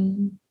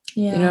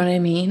 You know what I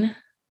mean?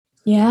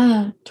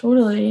 Yeah,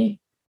 totally.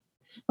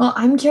 Well,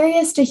 I'm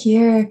curious to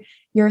hear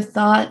your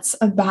thoughts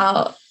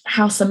about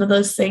how some of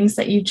those things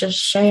that you just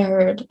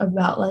shared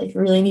about like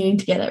really needing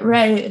to get it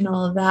right and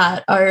all of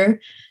that are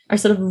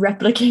sort of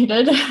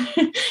replicated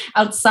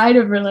outside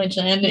of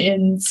religion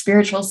in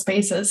spiritual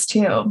spaces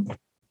too.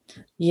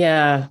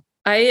 Yeah.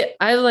 I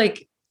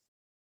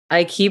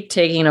keep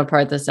taking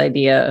apart this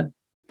idea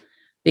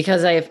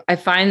because I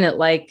find that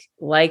like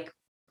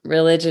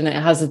religion, it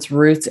has its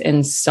roots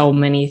in so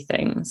many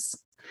things.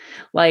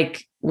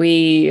 Like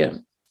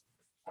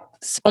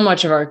so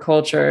much of our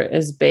culture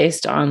is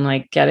based on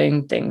like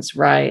getting things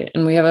right.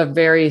 And we have a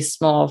very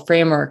small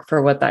framework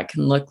for what that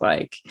can look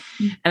like.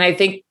 And I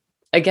think,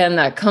 again,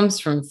 that comes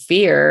from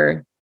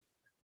fear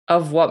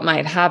of what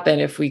might happen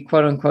if we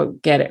quote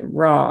unquote get it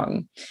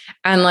wrong.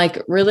 And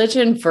like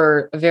religion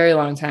for a very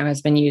long time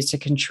has been used to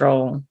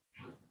control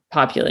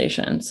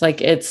populations.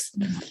 Like it's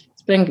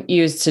been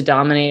used to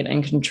dominate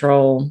and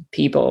control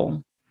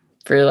people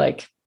for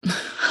like,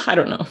 I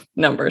don't know,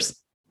 numbers,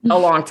 a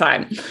long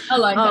time. I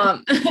like that.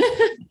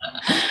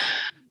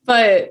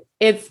 But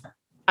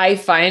I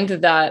find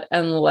that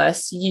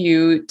unless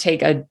you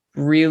take a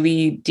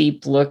really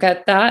deep look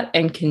at that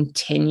and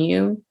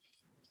continue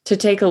to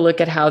take a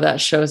look at how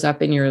that shows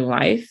up in your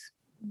life,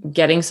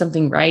 getting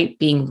something right,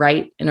 being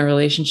right in a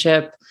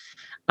relationship,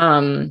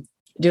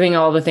 doing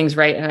all the things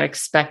right and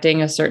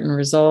expecting a certain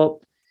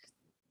result.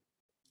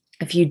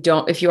 If you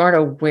aren't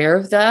aware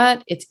of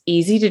that, it's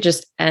easy to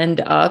just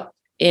end up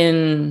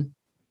in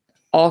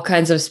all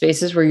kinds of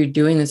spaces where you're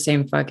doing the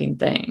same fucking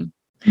thing.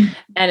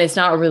 And it's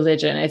not a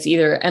religion. It's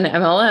either an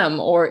MLM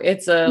or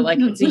it's a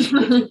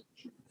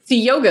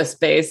yoga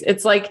space.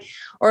 It's like,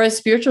 or a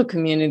spiritual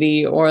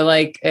community or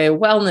like a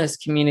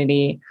wellness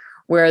community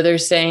where they're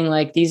saying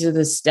like, these are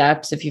the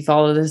steps. If you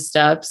follow the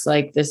steps,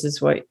 like this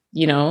is what,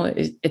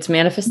 it's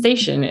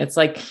manifestation. It's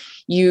like,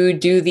 you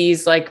do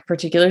these like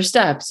particular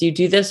steps, you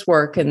do this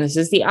work and this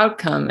is the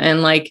outcome.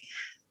 And like,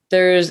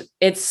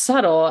 it's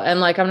subtle. And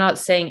like, I'm not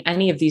saying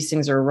any of these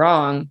things are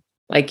wrong.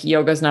 Like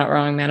yoga's not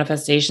wrong.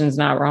 Manifestation's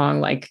not wrong.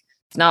 Like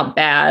it's not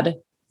bad,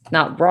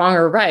 not wrong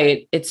or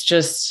right. It's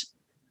just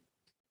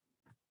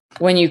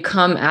when you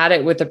come at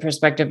it with the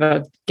perspective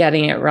of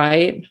getting it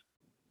right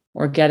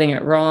or getting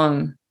it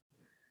wrong,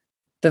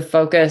 the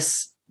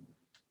focus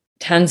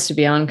tends to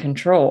be on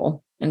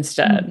control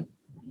instead.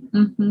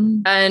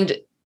 Mm-hmm. And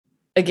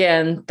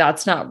again,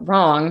 that's not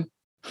wrong.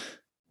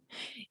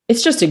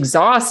 It's just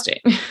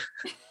exhausting.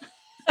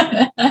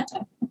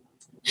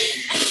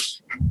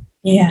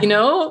 Yeah.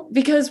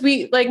 Because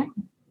we like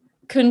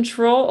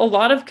control, a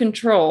lot of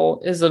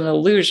control is an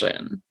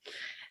illusion.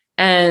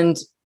 And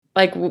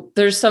like,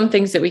 there's some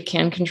things that we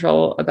can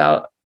control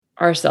about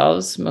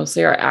ourselves,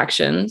 mostly our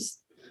actions,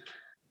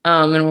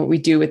 and what we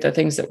do with the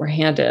things that we're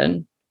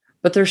handed.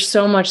 But there's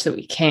so much that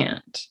we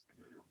can't.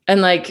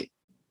 And like,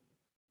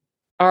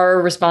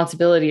 our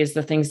responsibility is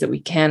the things that we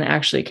can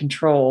actually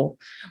control.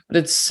 But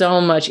it's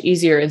so much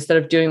easier instead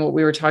of doing what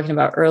we were talking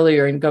about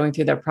earlier and going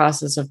through that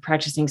process of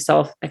practicing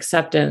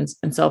self-acceptance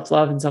and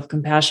self-love and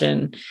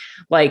self-compassion,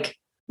 like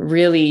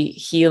really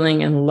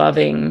healing and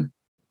loving.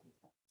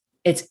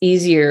 It's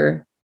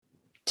easier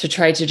to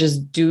try to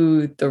just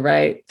do the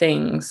right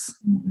things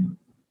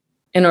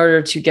in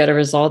order to get a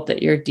result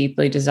that you're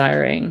deeply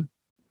desiring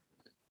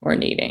or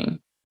needing.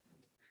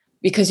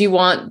 Because you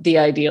want the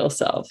ideal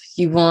self.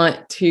 You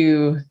want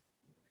to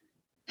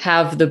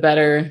have the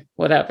better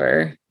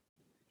whatever.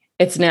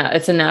 It's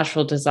a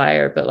natural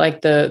desire, but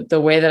like the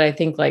way that I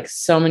think like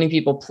so many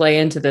people play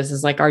into this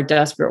is like our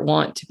desperate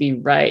want to be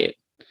right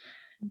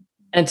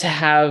and to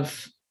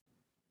have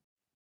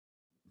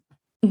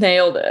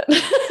nailed it.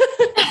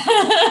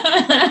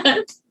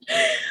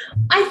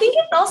 I think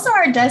it's also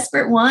our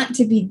desperate want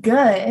to be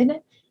good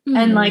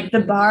And like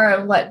the bar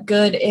of what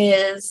good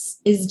is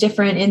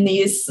different in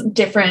these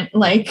different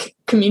like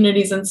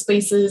communities and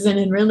spaces and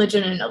in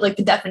religion, and like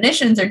the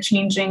definitions are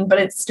changing, but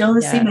it's still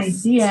the same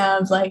idea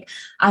of like,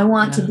 I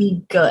want to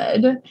be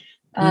good.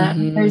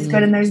 There's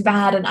good and there's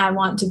bad, and I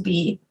want to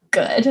be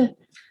good.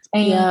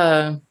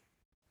 And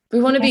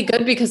we want to be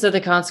good because of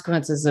the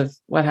consequences of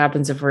what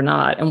happens if we're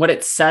not, and what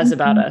it says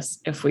about us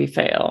if we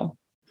fail.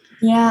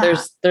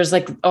 There's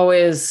like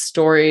always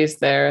stories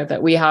there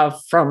that we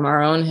have from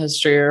our own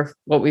history or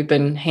what we've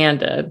been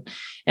handed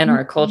in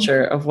our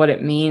culture of what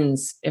it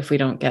means if we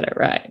don't get it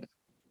right,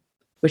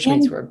 which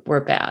means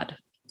we're bad.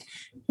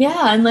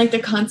 And like the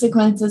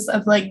consequences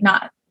of like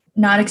not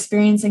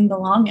experiencing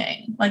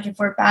belonging. Like if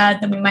we're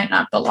bad, then we might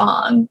not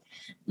belong.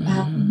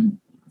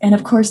 And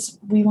of course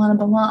we want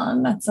to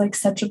belong. That's like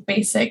such a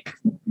basic,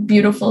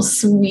 beautiful,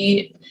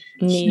 sweet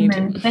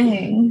human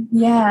thing.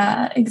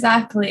 Yeah,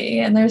 exactly.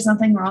 And there's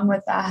nothing wrong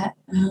with that.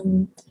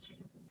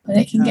 But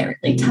it can get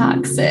really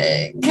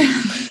toxic.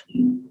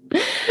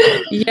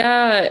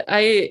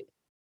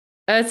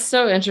 It's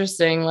so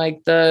interesting.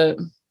 Like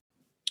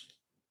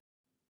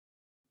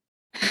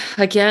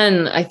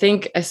again, I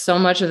think so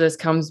much of this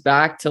comes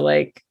back to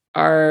like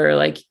our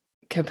like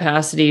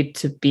capacity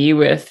to be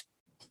with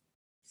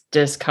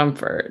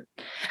discomfort.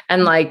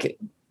 And like,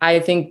 I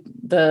think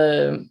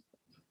the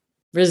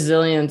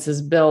resilience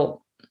is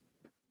built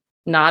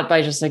not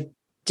by just like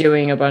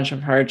doing a bunch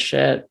of hard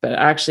shit, but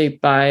actually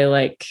by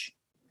like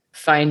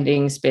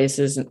finding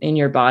spaces in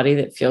your body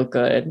that feel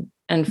good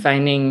and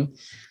finding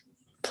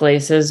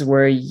places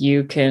where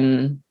you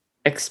can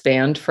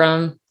expand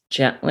from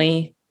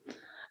gently,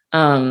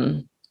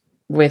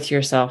 with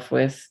yourself,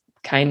 with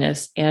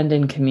kindness, and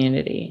in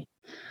community.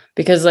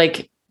 Because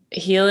like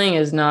healing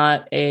is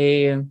not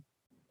I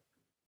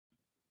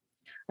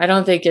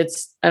don't think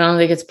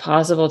it's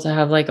possible to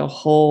have like a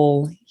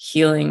whole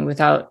healing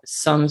without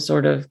some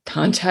sort of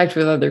contact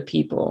with other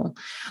people.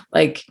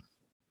 Like,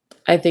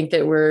 I think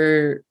that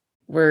we're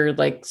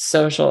like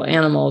social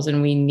animals,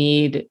 and we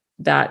need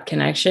that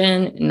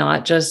connection,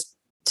 not just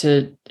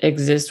to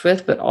exist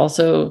with, but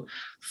also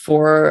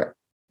for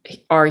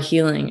our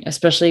healing,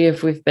 especially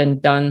if we've been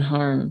done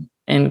harm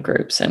in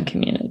groups and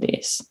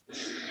communities.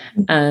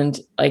 And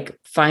like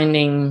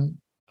finding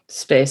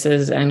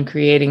spaces and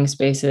creating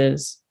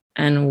spaces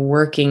and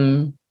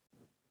working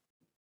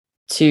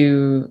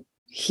to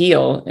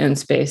heal in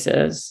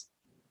spaces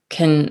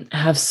can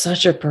have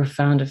such a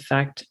profound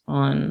effect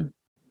on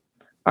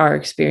our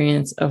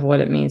experience of what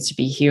it means to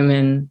be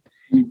human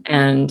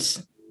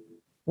and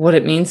what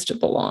it means to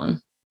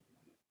belong.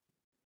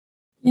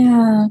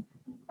 Yeah,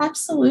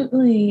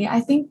 absolutely. I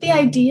think the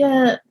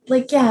idea,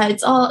 like,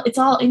 it's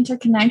all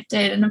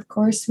interconnected. And of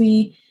course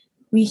we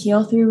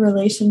heal through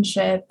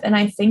relationship. And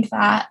I think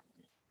that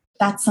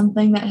that's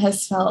something that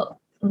has felt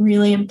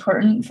really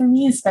important for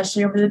me,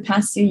 especially over the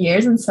past few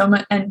years, and so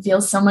much, and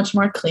feels so much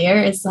more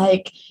clear. Is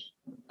like,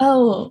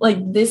 oh, like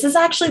this is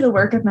actually the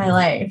work of my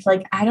life.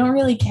 Like I don't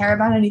really care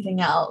about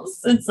anything else.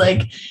 It's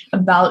like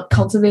about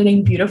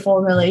cultivating beautiful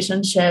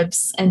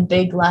relationships and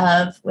big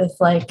love with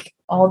like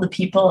all the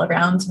people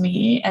around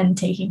me, and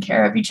taking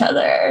care of each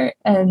other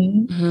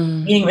and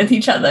being with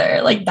each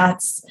other. Like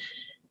that's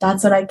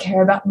what I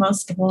care about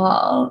most of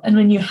all. And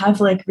when you have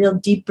like real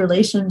deep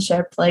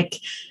relationship, like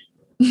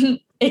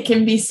it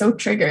can be so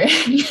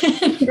triggering.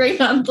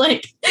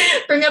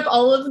 bring up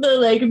all of the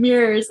like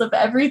mirrors of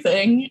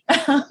everything.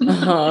 And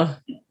the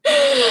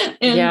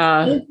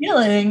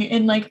feeling,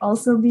 and like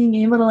also being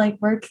able to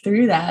like work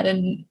through that.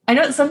 And I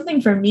know it's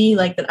something for me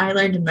like that I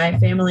learned in my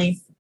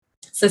family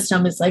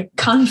system is like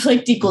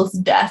conflict equals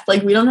death.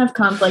 Like we don't have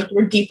conflict,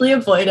 we're deeply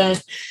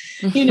avoidant,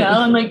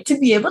 and like to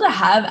be able to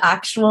have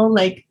actual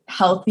like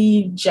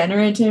healthy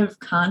generative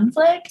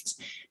conflict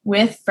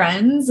with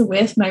friends,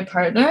 with my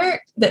partner,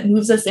 that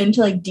moves us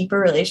into like deeper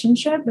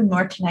relationship and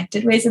more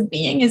connected ways of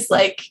being is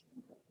like,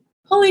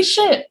 holy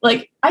shit,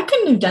 like I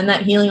couldn't have done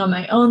that healing on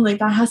my own. Like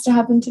that has to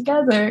happen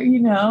together,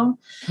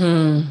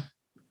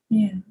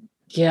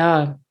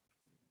 Yeah,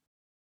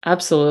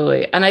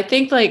 absolutely. And I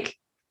think like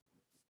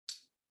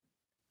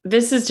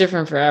this is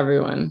different for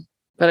everyone,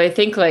 but I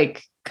think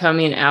like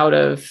coming out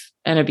of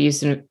an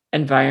abusive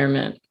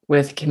environment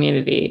with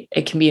community,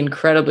 it can be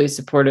incredibly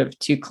supportive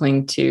to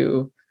cling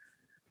to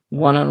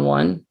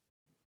one-on-one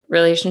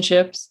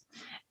relationships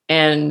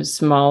and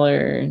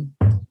smaller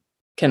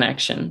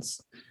connections.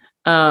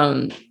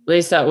 At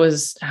least that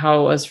was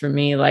how it was for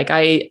me. Like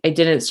I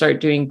didn't start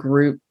doing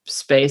group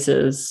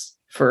spaces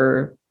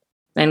for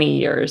many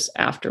years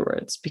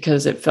afterwards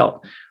because it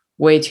felt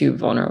way too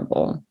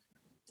vulnerable.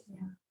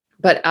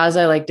 But as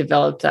I like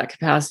developed that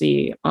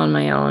capacity on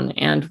my own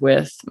and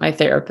with my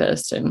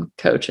therapist and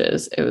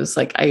coaches, it was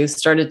like I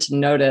started to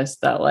notice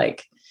that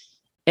like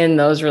in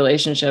those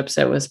relationships,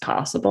 it was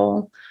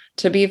possible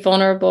to be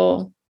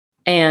vulnerable,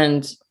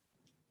 and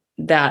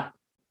that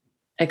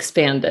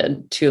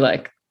expanded to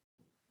like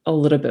a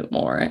little bit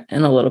more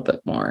and a little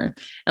bit more.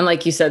 And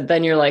like you said,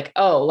 then you're like,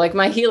 oh, like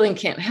my healing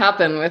can't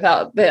happen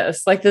without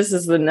this. Like this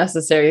is the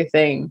necessary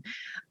thing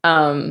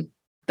that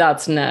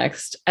that's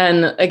next.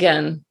 And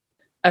again,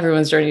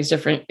 everyone's journey is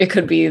different. It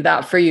could be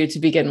that for you to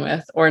begin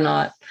with or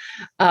not.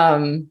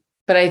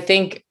 But I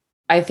think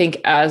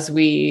as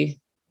we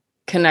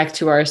connect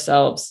to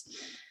ourselves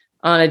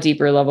on a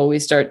deeper level, we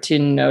start to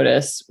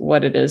notice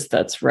what it is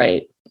that's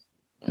right.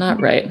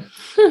 Not right.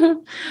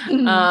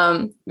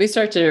 We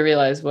start to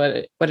realize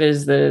what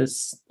is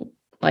this,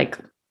 like,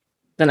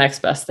 the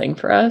next best thing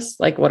for us,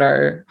 like what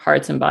our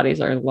hearts and bodies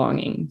are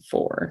longing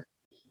for,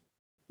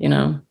 you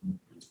know?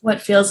 What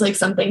feels like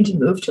something to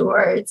move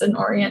towards and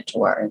orient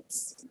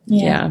towards.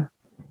 Yeah.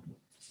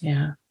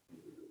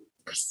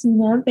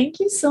 Christina, thank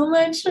you so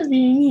much for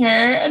being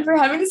here and for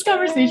having this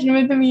conversation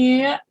with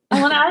me.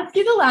 I want to ask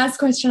you the last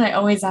question I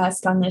always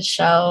ask on this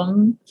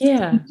show.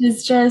 Yeah. Which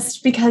is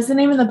just, because the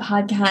name of the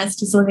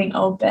podcast is Living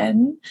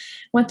Open,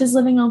 what does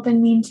living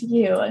open mean to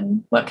you?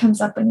 And what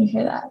comes up when you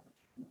hear that?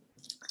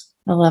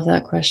 I love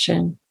that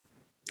question.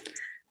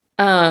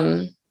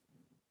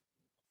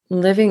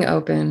 Living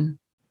open.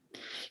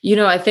 You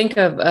know, I think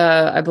of,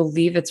 I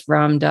believe it's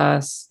Ram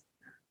Dass,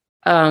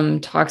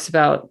 talks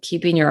about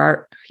keeping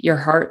your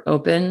heart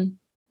open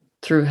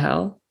through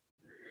hell.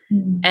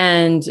 Mm-hmm.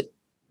 And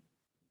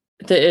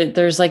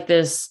there's like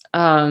this,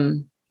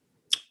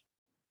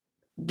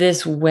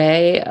 this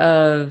way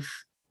of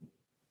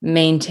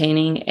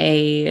maintaining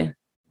a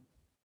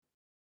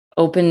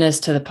openness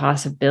to the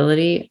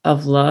possibility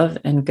of love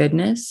and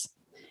goodness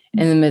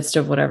in the midst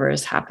of whatever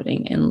is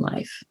happening in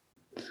life.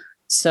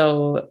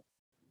 So,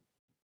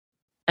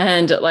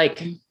 and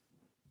like,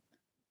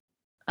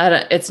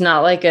 it's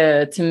not like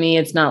to me,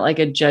 it's not like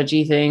a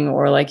judgy thing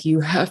or like you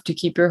have to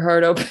keep your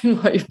heart open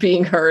while you're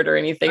being hurt or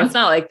anything. It's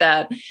not like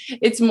that.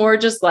 It's more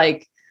just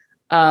like,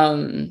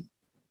 almost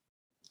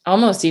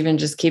even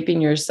just keeping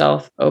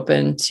yourself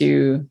open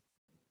to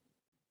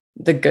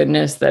the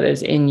goodness that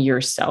is in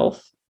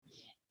yourself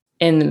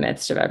in the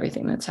midst of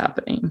everything that's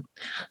happening.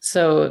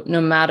 So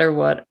no matter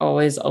what,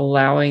 always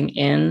allowing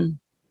in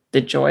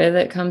the joy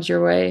that comes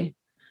your way,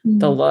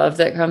 the love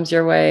that comes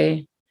your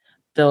way,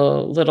 the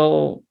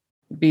little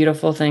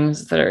beautiful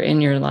things that are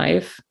in your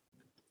life,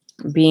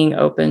 being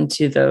open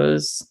to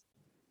those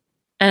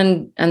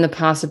and the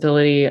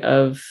possibility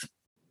of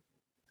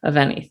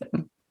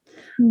anything.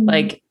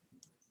 Like,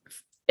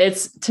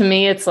 it's, to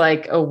me, it's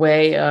like a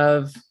way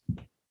of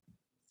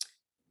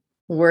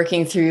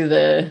working through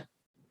the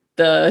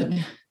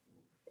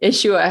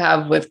issue I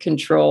have with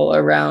control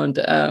around,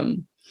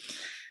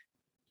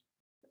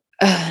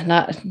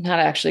 not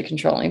actually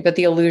controlling, but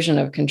the illusion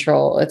of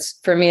control. It's,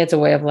 for me, it's a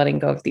way of letting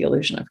go of the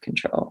illusion of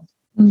control,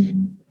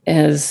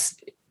 is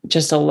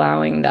just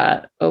allowing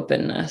that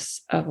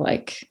openness of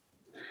like,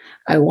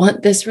 I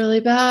want this really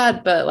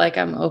bad, but like,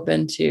 I'm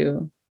open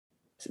to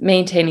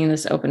maintaining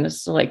this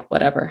openness to like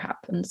whatever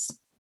happens.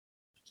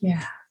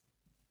 Yeah.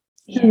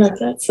 I love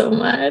that so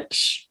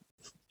much.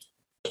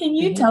 Can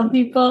you tell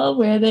people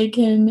where they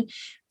can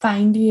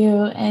find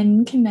you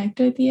and connect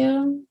with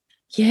you?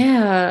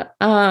 Yeah.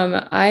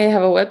 I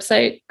have a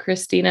website,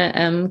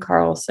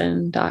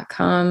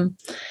 ChristinaMCarlson.com.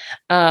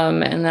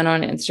 And then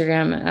on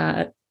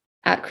Instagram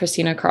at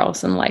Christina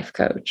Carlson Life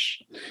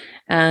Coach.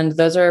 And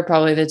those are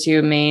probably the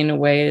two main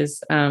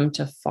ways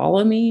to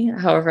follow me.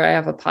 However, I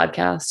have a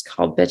podcast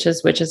called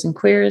Bitches, Witches, and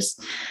Queers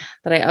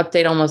that I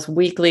update almost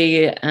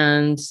weekly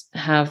and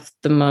have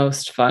the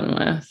most fun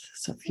with.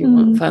 So if you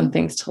want fun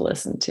things to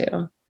listen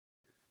to,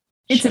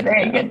 it's a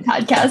very good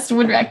podcast.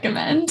 Would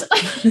recommend.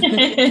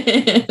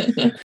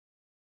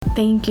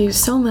 Thank you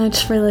so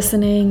much for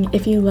listening.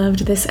 If you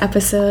loved this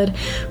episode,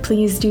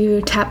 please do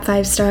tap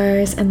 5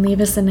 stars and leave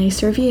us a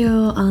nice review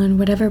on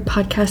whatever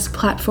podcast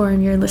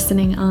platform you're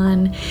listening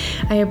on.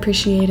 I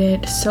appreciate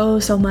it so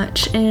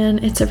much,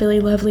 and it's a really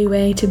lovely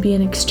way to be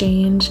in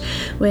exchange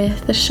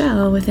with the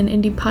show, with an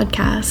indie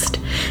podcast.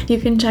 You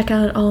can check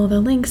out all the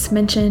links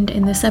mentioned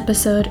in this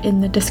episode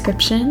in the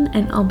description,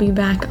 and I'll be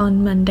back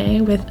on Monday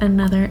with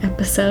another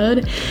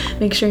episode.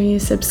 Make sure you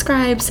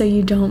subscribe so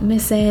you don't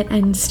miss it,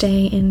 and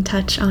stay in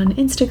touch on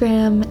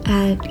Instagram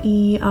at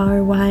ERYNJ_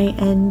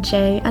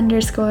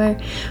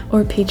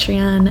 or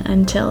Patreon.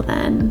 Until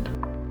then.